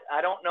not,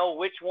 I don't know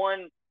which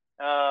one's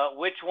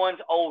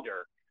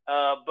older.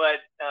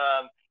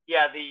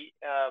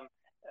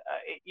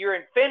 You're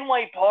in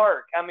Fenway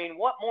Park. I mean,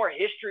 what more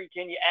history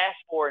can you ask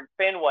for in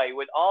Fenway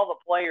with all the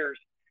players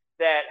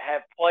that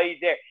have played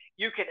there?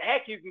 You can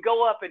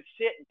go up and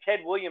sit in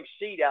Ted Williams'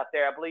 seat out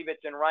there. I believe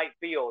it's in right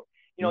field.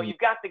 You've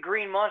got the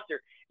Green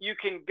Monster. You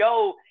can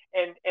go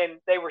and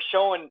they were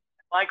showing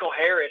Michael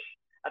Harris,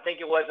 I think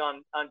it was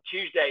on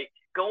Tuesday,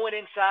 going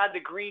inside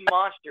the Green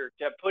Monster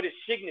to put his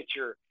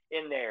signature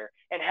in there.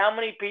 And how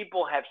many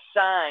people have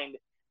signed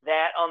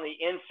that on the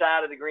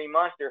inside of the Green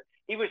Monster?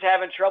 He was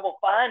having trouble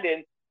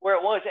finding where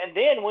it was. And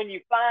then when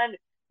you find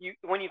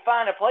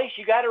a place,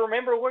 you got to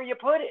remember where you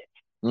put it,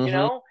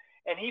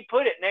 And he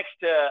put it next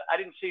to, I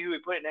didn't see who he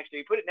put it next to.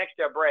 He put it next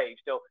to a Brave.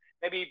 So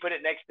maybe he put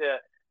it next to,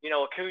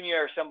 Acuna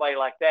or somebody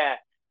like that.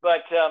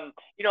 But, now,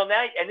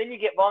 and then you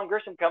get Vaughn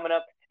Grissom coming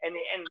up and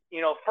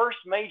first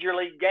major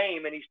league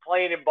game, and he's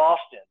playing in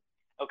Boston.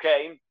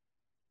 Okay.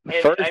 And,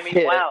 First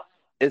hit wow.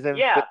 Is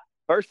in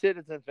first hit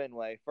is in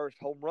Fenway. First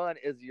home run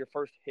is your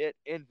first hit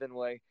in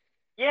Fenway.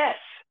 Yes.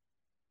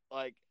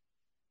 Like,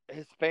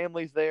 his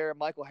family's there.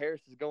 Michael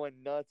Harris is going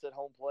nuts at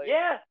home plate.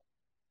 Yeah.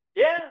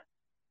 Yeah.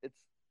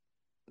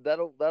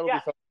 That'll be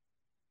something.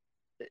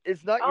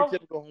 It's not your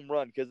typical home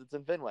run because it's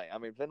in Fenway. I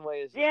mean,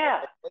 Fenway is just one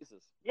of those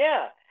places.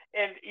 Yeah,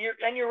 and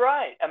you're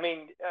right. I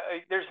mean,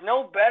 there's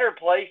no better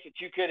place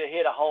that you could have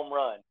hit a home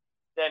run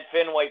than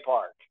Fenway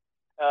Park.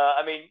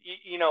 As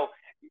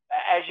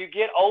you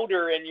get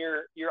older and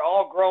you're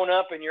all grown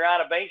up and you're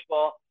out of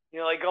baseball,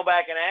 they go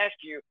back and ask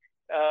you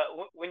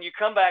when you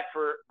come back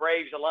for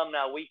Braves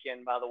Alumni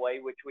Weekend, by the way,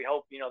 which we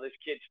hope this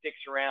kid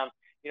sticks around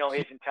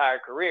his entire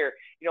career.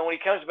 When he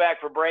comes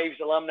back for Braves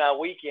Alumni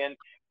Weekend,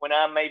 when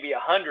I'm maybe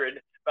 100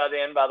 by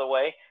then, by the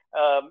way.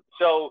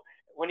 So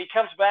when he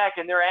comes back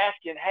and they're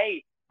asking,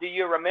 hey, do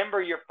you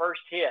remember your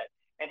first hit?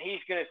 And he's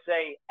going to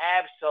say,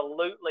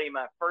 absolutely.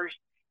 My first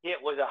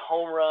hit was a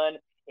home run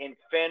in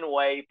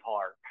Fenway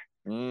Park.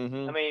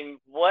 Mm-hmm. I mean,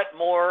 what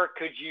more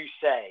could you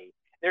say?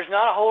 There's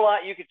not a whole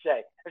lot you could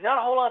say. There's not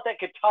a whole lot that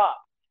could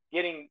top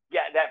getting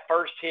that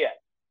first hit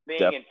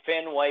being in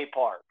Fenway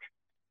Park.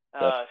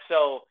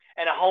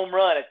 And a home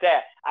run at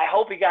that. I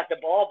hope he got the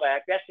ball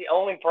back. That's the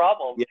only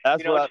problem. Yeah,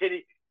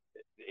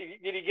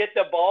 did he get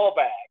the ball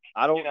back?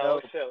 I don't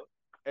know. So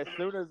as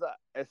soon as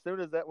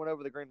that went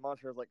over the Green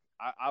Monster, I was like,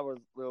 I was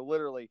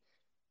literally,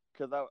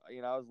 because I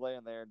was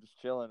laying there and just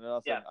chilling, and I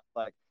was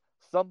like,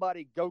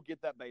 somebody go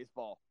get that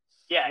baseball.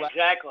 Yeah,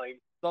 exactly.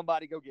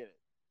 Somebody go get it.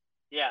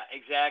 Yeah,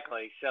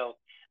 exactly. So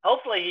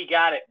hopefully he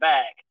got it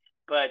back.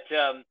 But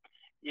Vaughn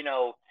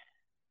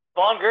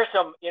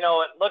Grissom,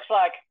 it looks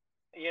like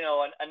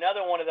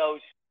another one of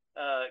those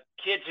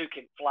kids who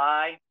can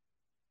fly.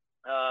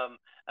 Of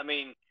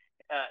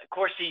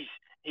course,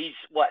 he's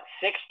what,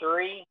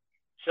 6'3",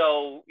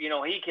 so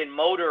he can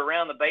motor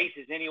around the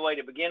bases anyway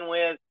to begin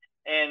with,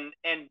 and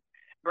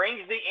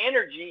brings the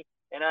energy.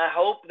 And I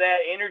hope that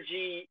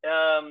energy,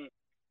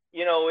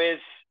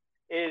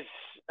 is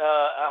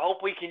I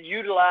hope we can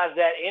utilize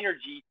that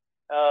energy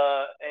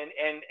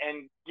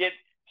and get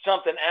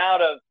something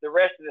out of the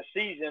rest of the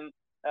season.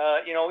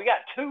 We got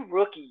 2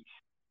 rookies.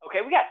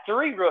 Okay, we got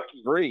 3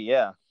 rookies. 3,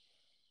 yeah.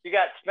 You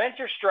got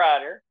Spencer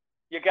Strider,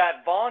 you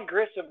got Vaughn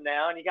Grissom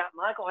now, and you got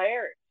Michael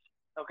Harris.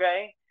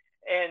 Okay,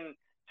 and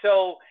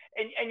so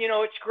and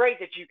it's great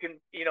that you can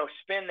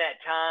spend that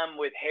time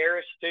with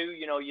Harris too.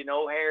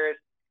 Harris,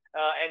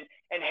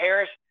 and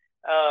Harris,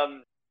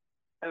 um,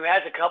 who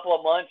has a couple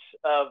of months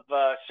of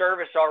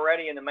service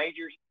already in the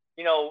majors.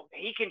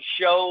 He can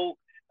show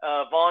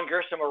Vaughn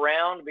Grissom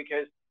around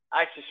because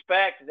I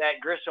suspect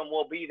that Grissom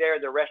will be there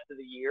the rest of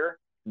the year,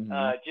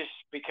 just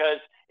because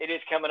it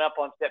is coming up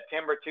on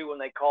September too when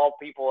they call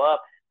people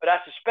up. But I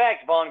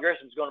suspect Vaughn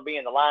Grissom's going to be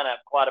in the lineup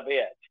quite a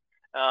bit.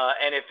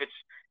 And if it's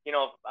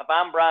if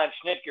I'm Brian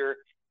Snitker,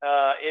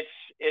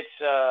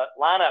 it's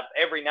lineup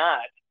every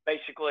night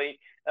basically.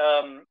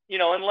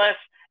 Unless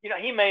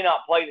he may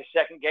not play the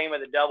second game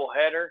of the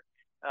doubleheader.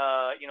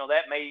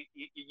 That may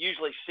you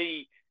usually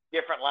see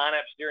different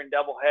lineups during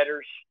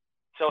doubleheaders.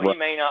 So he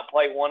may not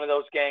play one of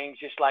those games,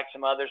 just like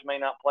some others may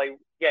not play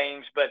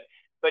games. But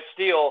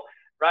still,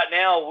 right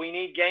now we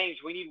need games,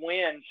 we need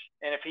wins,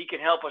 and if he can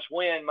help us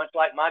win, much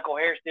like Michael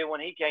Harris did when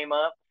he came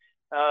up,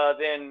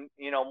 then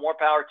more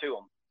power to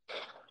him.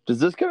 Does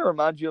this kind of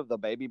remind you of the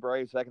baby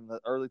Braves back in the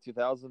early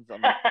 2000s? I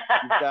mean,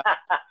 you've got,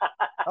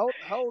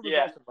 how old is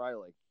Austin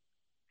Riley?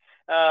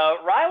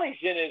 Riley's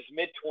in his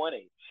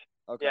mid-20s.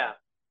 Okay.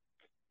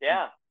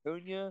 Yeah.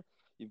 Cunha,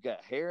 you've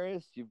got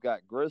Harris, you've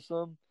got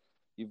Grissom,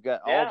 you've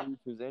got Aldridge,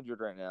 who's injured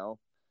right now.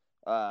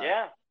 How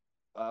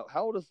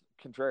old is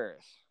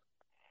Contreras?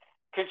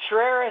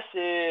 Contreras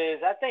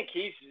I think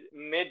he's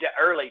mid to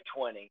early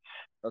 20s.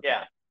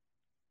 Okay.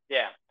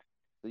 Yeah.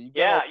 So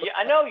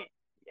I know.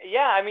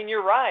 Yeah, I mean,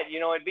 you're right.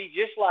 It'd be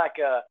just like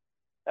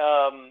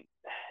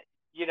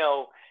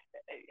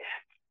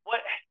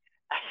what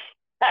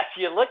as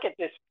you look at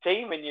this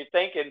team and you're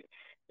thinking,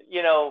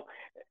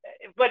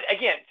 but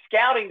again,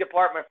 scouting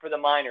department for the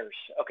minors,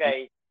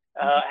 okay,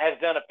 has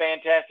done a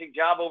fantastic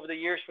job over the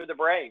years for the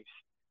Braves.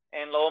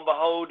 And lo and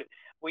behold,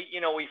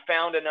 we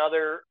found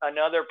another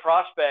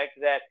prospect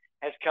that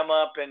has come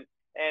up and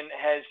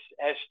has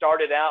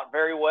started out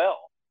very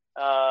well.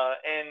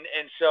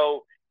 And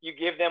so you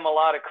give them a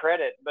lot of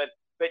credit, but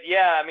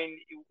yeah, I mean,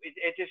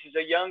 it just is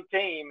a young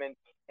team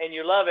and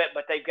you love it,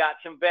 but they've got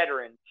some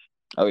veterans,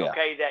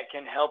 okay, that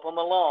can help them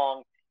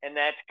along. And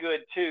that's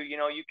good too.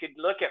 You could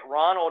look at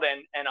Ronald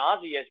and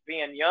Ozzie as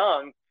being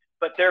young,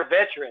 but they're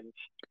veterans.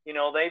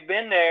 They've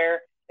been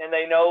there and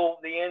they know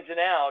the ins and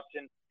outs.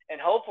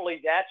 And hopefully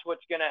that's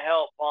what's going to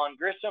help Vaughn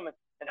Grissom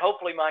and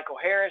hopefully Michael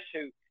Harris,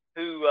 who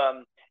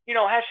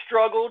has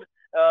struggled.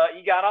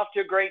 He got off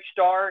to a great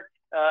start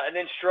and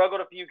then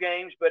struggled a few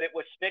games, but it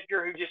was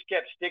Snitker who just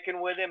kept sticking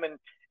with him, and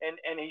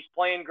he's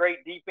playing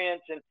great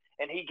defense,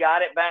 and he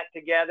got it back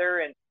together,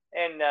 and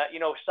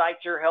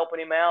Seitzer helping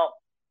him out.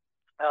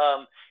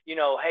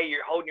 Hey,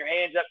 you're holding your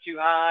hands up too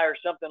high or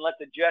something.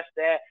 Let's adjust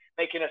that,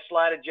 making a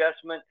slight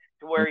adjustment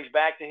to where he's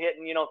back to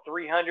hitting,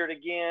 300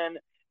 again.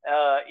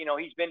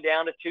 He's been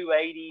down to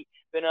 280,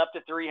 been up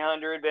to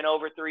 300, been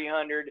over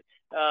 300.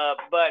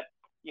 But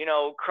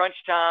crunch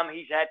time,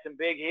 he's had some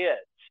big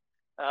hits.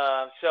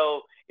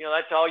 So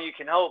that's all you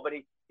can hope. But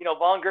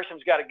Vaughn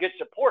Grissom's got a good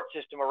support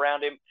system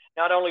around him,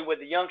 not only with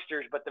the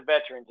youngsters, but the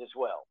veterans as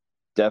well.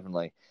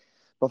 Definitely.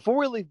 Before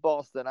we leave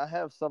Boston, I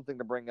have something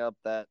to bring up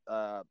that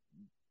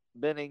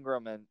Ben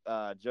Ingram and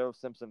Joe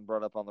Simpson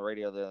brought up on the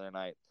radio the other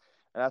night.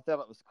 And I thought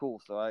it was cool,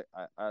 so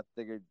I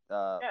figured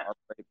our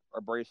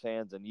Braves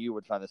fans and you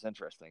would find this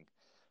interesting.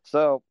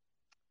 So,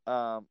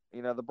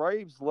 the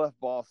Braves left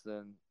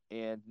Boston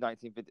in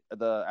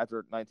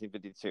after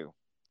 1952.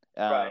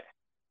 Right.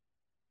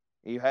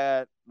 You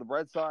had the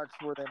Red Sox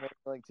were the American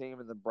League team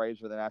and the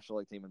Braves were the National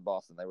League team in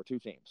Boston. They were two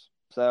teams.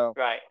 So,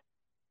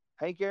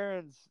 Hank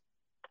Aaron's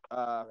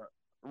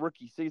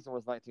rookie season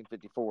was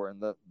 1954,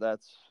 and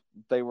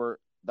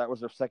that was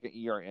their second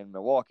year in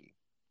Milwaukee.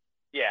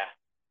 Yeah,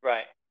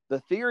 right. The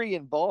theory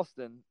in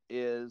Boston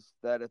is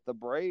that if the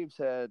Braves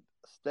had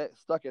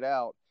stuck it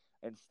out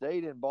and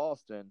stayed in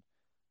Boston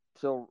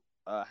till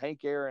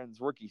Hank Aaron's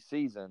rookie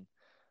season,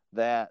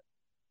 that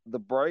the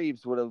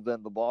Braves would have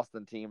been the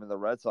Boston team and the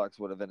Red Sox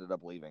would have ended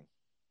up leaving.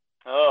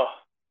 Oh,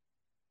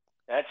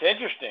 that's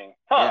interesting.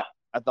 Huh. Yeah,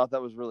 I thought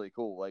that was really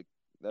cool.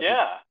 That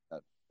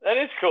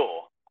is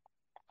cool.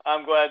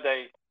 I'm glad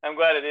it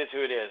is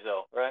who it is,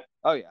 though, right?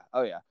 Oh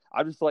yeah.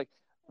 I'm just like,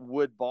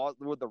 would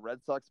the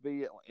Red Sox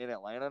be in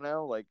Atlanta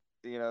now?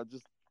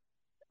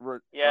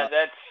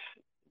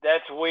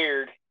 That's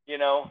weird,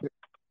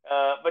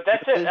 but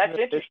that's it. That's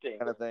interesting.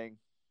 Kind of thing.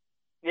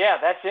 Yeah,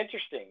 that's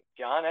interesting,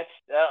 John.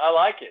 I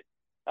like it.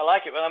 But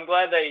I'm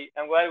glad we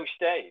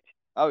stayed.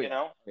 Oh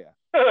yeah. Yeah.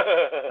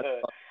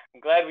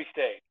 I'm glad we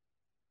stayed.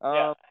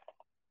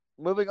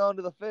 Moving on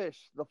to the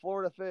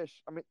Florida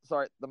Fish. I mean,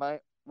 sorry,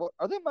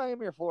 are they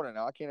Miami or Florida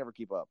now? I can't ever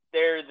keep up.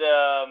 They're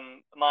the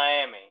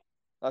Miami.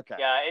 Okay.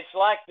 Yeah, it's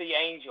like the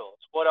Angels.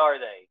 What are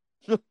they?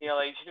 They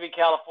used to be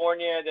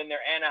California, then they're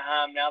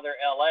Anaheim, now they're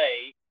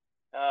LA.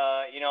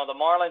 The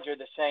Marlins are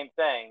the same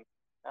thing.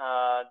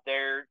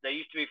 They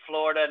used to be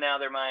Florida, now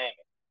they're Miami.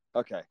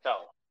 Okay. So,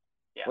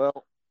 yeah.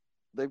 Well,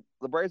 the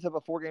Braves have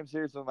a 4-game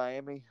series with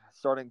Miami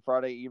starting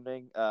Friday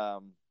evening.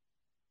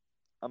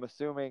 I'm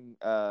assuming.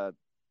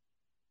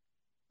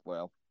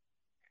 Well,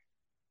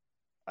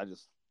 I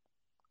just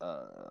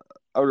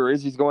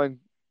Odorizzi's going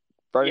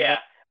Friday Yeah, night.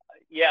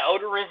 yeah.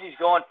 Odorizzi's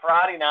going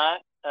Friday night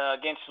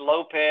against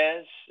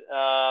Lopez.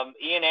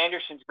 Ian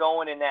Anderson's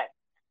going in that.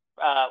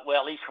 Well,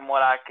 at least from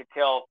what I could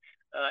tell,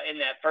 in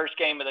that first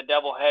game of the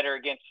doubleheader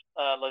against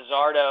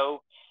Lizardo,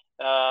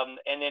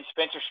 and then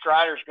Spencer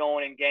Strider's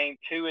going in game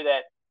 2 of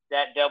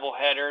that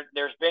doubleheader.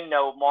 There's been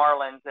no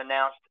Marlins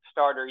announced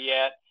starter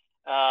yet.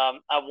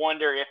 I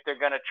wonder if they're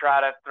going to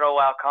try to throw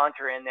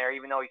Alcantara in there,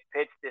 even though he's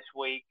pitched this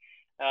week,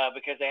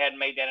 because they hadn't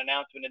made that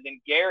announcement. And then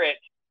Garrett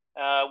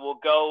will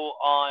go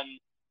on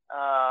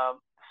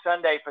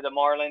Sunday for the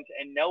Marlins,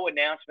 and no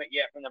announcement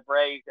yet from the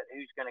Braves that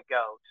who's going to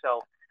go.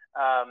 So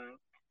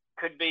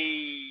could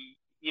be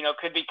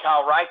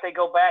Kyle Wright they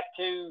go back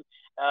to,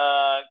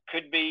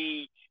 could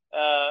be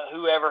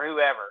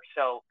whoever.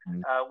 So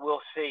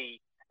we'll see.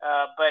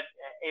 But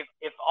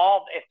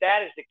if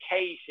that is the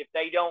case, if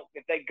they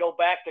go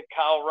back to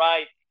Kyle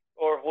Wright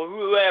or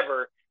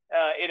whoever,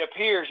 it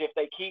appears if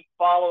they keep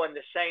following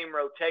the same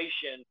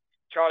rotation,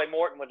 Charlie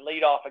Morton would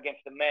lead off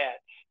against the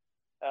Mets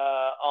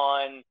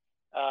on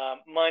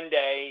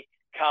Monday.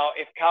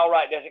 If Kyle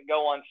Wright doesn't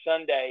go on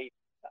Sunday,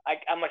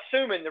 I'm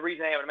assuming the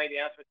reason they haven't made the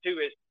announcement too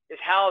is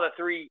how the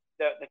three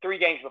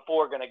games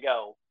before are going to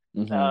go.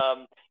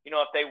 Mm-hmm.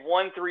 If they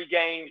won 3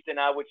 games, then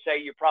I would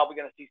say you're probably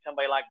going to see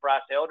somebody like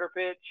Bryce Elder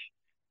pitch.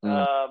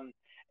 Mm-hmm.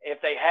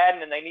 If they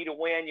hadn't and they need a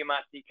win, you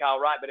might see Kyle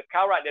Wright. But if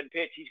Kyle Wright doesn't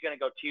pitch, he's going to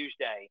go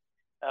Tuesday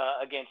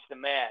against the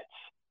Mets.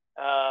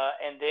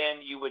 And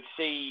then you would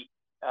see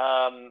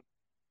I'm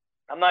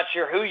not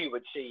sure who you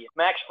would see. If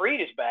Max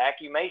Fried is back,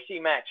 you may see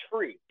Max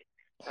Fried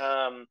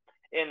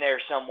in there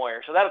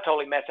somewhere. So that'll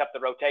totally mess up the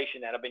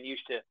rotation that I've been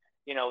used to.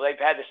 They've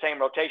had the same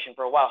rotation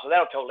for a while, so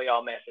that'll totally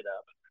all mess it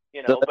up.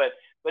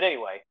 But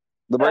anyway.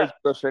 The Braves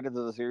go straight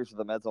into the series with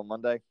the Mets on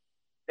Monday.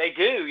 They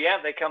do, yeah.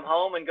 They come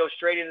home and go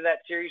straight into that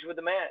series with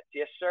the Mets.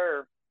 Yes,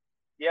 sir.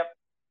 Yep.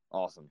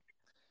 Awesome.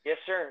 Yes,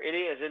 sir. It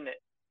is, isn't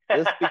it?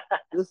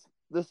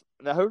 This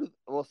now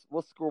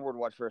we'll scoreboard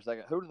watch for a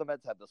second. Who do the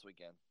Mets have this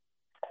weekend?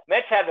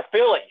 Mets have the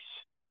Phillies.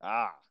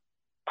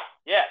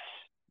 Yes.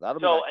 That'll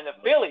be nice. And the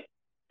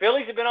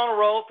Phillies have been on a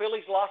roll.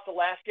 Phillies lost the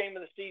last game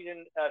of the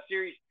season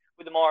series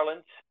with the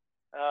Marlins.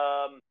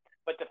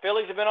 But the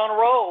Phillies have been on a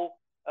roll.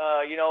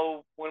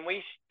 When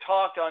we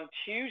talked on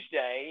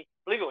Tuesday, I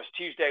believe it was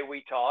Tuesday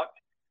we talked,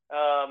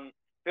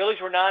 Phillies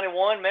were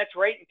 9-1, Mets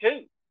were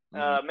 8-2.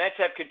 Mets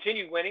have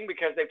continued winning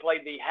because they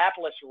played the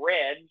hapless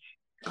Reds,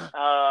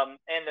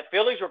 and the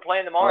Phillies were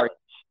playing the Marlins.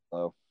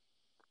 Oh.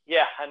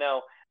 Yeah, I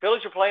know.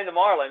 Phillies were playing the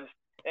Marlins,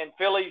 and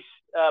Phillies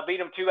beat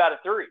them 2 out of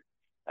 3.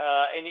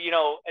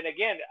 And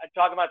again,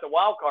 talking about the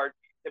wild card,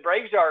 the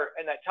Braves are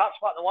in that top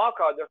spot in the wild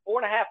card. They're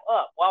 4.5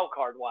 up wild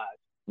card wise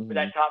for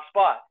that top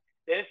spot.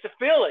 Then it's the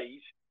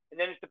Phillies, and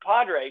then it's the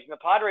Padres, and the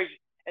Padres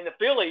and the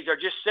Phillies are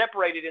just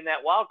separated in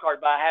that wild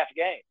card by a half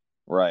game.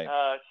 Right.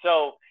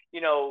 So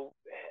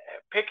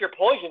pick your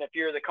poison if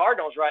you're the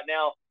Cardinals right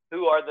now,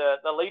 who are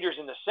the leaders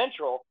in the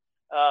Central,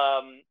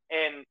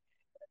 and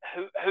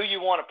who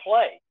you want to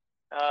play.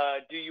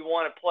 Do you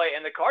want to play?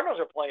 And the Cardinals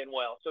are playing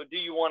well. So do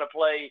you want to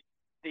play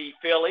the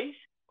Phillies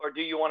or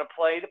do you want to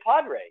play the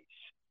Padres?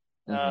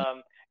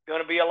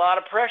 Going to be a lot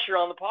of pressure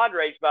on the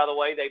Padres, by the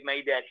way. They've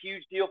made that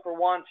huge deal for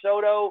Juan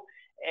Soto,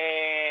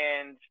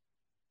 and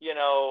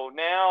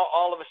now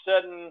all of a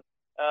sudden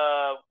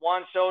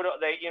Juan Soto,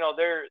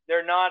 they're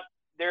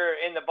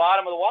in the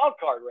bottom of the wild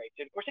card race.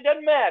 And of course, it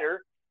doesn't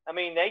matter. I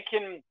mean, they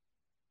can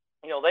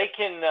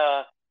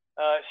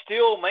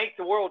still make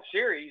the World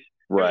Series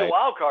through the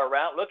wild card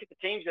route. Look at the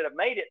teams that have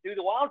made it through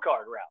the wild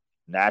card route.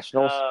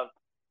 Nationals.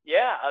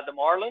 The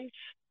Marlins.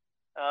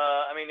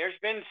 There's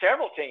been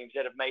several teams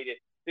that have made it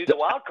through the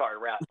wild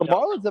card route. The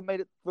Marlins have made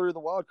it through the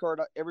wild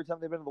card every time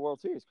they've been to the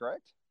World Series,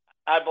 correct?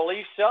 I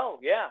believe so.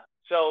 Yeah.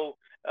 So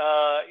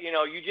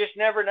you just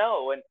never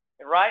know. And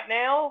right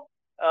now,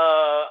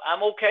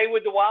 I'm okay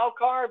with the wild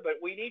card,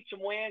 but we need some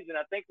wins, and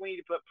I think we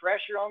need to put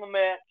pressure on the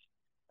Mets.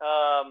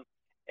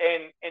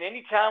 And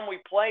anytime we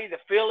play the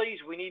Phillies,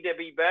 we need to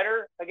be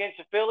better against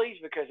the Phillies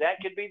because that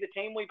could be the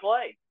team we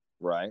play.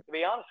 Right. To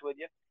be honest with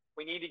you,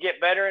 we need to get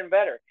better and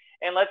better.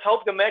 And let's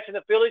hope the Mets and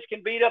the Phillies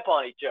can beat up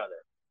on each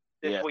other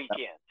this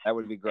weekend. That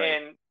would be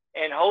great.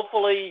 And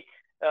hopefully,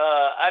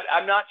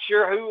 I'm not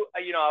sure who.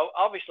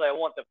 Obviously, I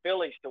want the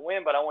Phillies to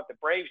win, but I want the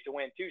Braves to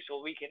win too,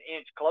 so we can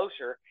inch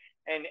closer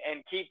and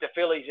keep the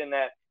Phillies in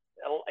that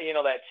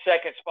that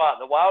second spot in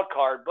the wild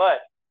card.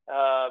 But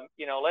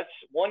let's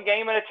one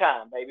game at a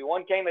time, baby.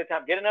 One game at a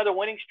time. Get another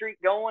winning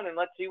streak going, and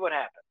let's see what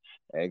happens.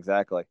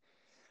 Exactly.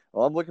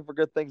 Well, I'm looking for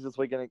good things this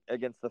weekend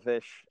against the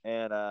Fish,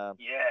 and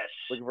yes,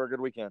 looking for a good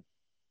weekend.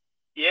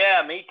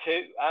 Yeah, me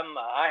too.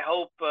 I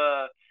hope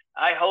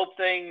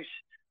things.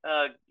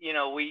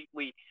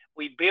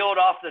 We build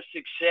off the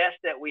success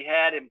that we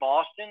had in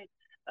Boston,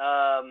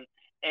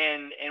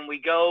 and we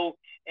go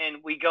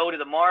to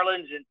the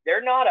Marlins, and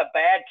they're not a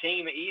bad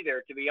team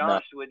either. To be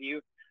honest with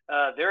you,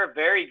 they're a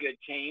very good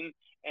team,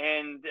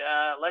 and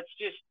let's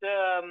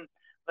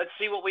let's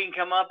see what we can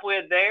come up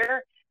with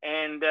there,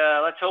 and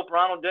let's hope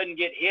Ronald doesn't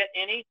get hit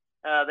any.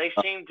 They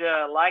seem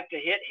to like to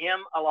hit him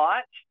a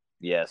lot.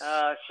 Yes.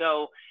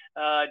 So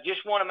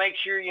just want to make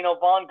sure,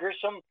 Vaughn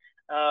Grissom,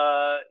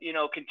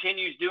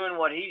 continues doing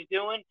what he's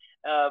doing.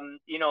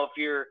 If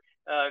you're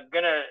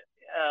going to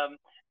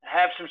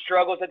have some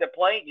struggles at the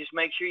plate, just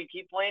make sure you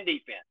keep playing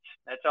defense.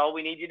 That's all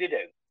we need you to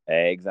do.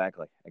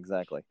 Exactly.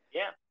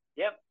 Yeah.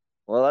 Yep.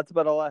 Well, that's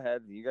about all I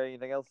had. You got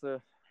anything else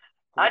to?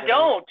 I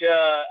don't.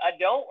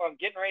 I'm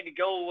getting ready to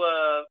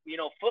go.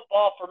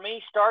 Football for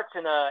me starts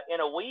in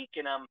a week,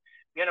 and I'm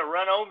gonna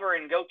run over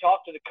and go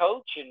talk to the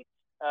coach and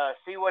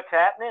see what's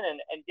happening.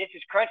 And this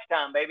is crunch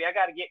time, baby. I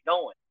got to get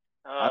going.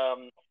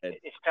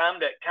 It's time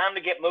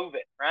to get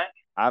moving, right?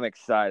 I'm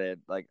excited.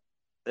 Like,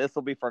 this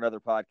will be for another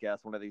podcast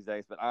one of these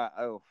days. But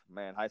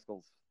high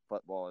school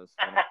football is.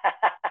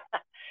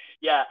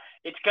 Yeah,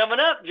 it's coming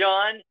up,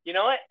 John. You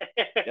know it.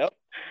 Yep.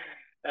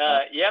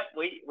 Yep.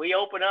 We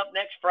open up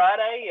next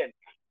Friday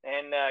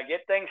and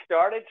get things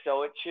started,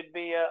 so it should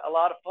be a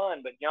lot of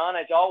fun. But John,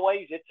 as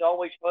always, it's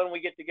always fun when we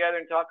get together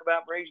and talk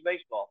about Braves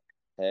baseball.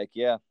 Heck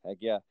yeah.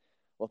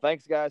 Well,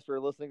 thanks guys for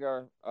listening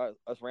to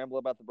us ramble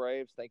about the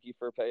Braves. Thank you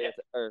for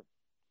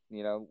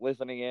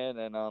listening in,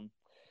 and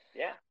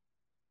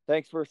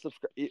thanks for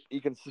subscribe.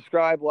 You can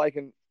subscribe, like,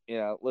 and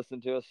listen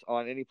to us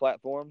on any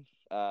platform.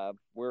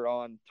 We're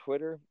on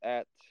Twitter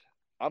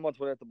I'm on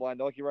Twitter at the Blind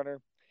Donkey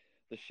Runner.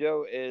 The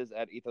show is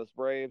at Ethos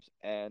Braves,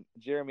 and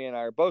Jeremy and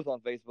I are both on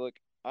Facebook.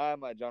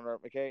 I'm at John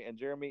Robert McKay, and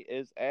Jeremy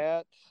is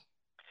at.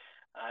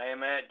 I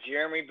am at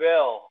Jeremy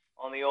Bell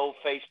on the old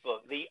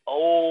Facebook, the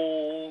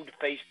old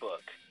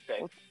Facebook. Okay.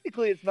 Well,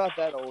 technically, it's not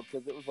that old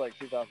because it was like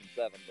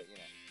 2007, but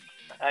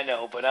I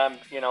know, but I'm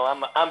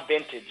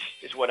vintage,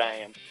 is what I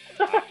am.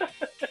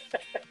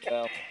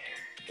 Well,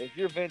 if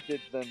you're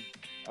vintage, then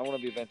I want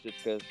to be vintage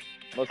because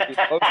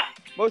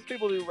most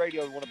people who do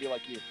radio want to be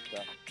like you.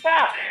 So.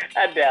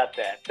 I doubt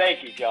that.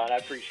 Thank you, John. I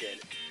appreciate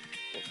it.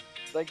 Well,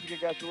 thank you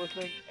guys for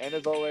listening, and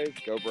as always,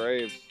 go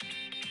Braves.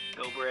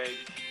 Go Braves.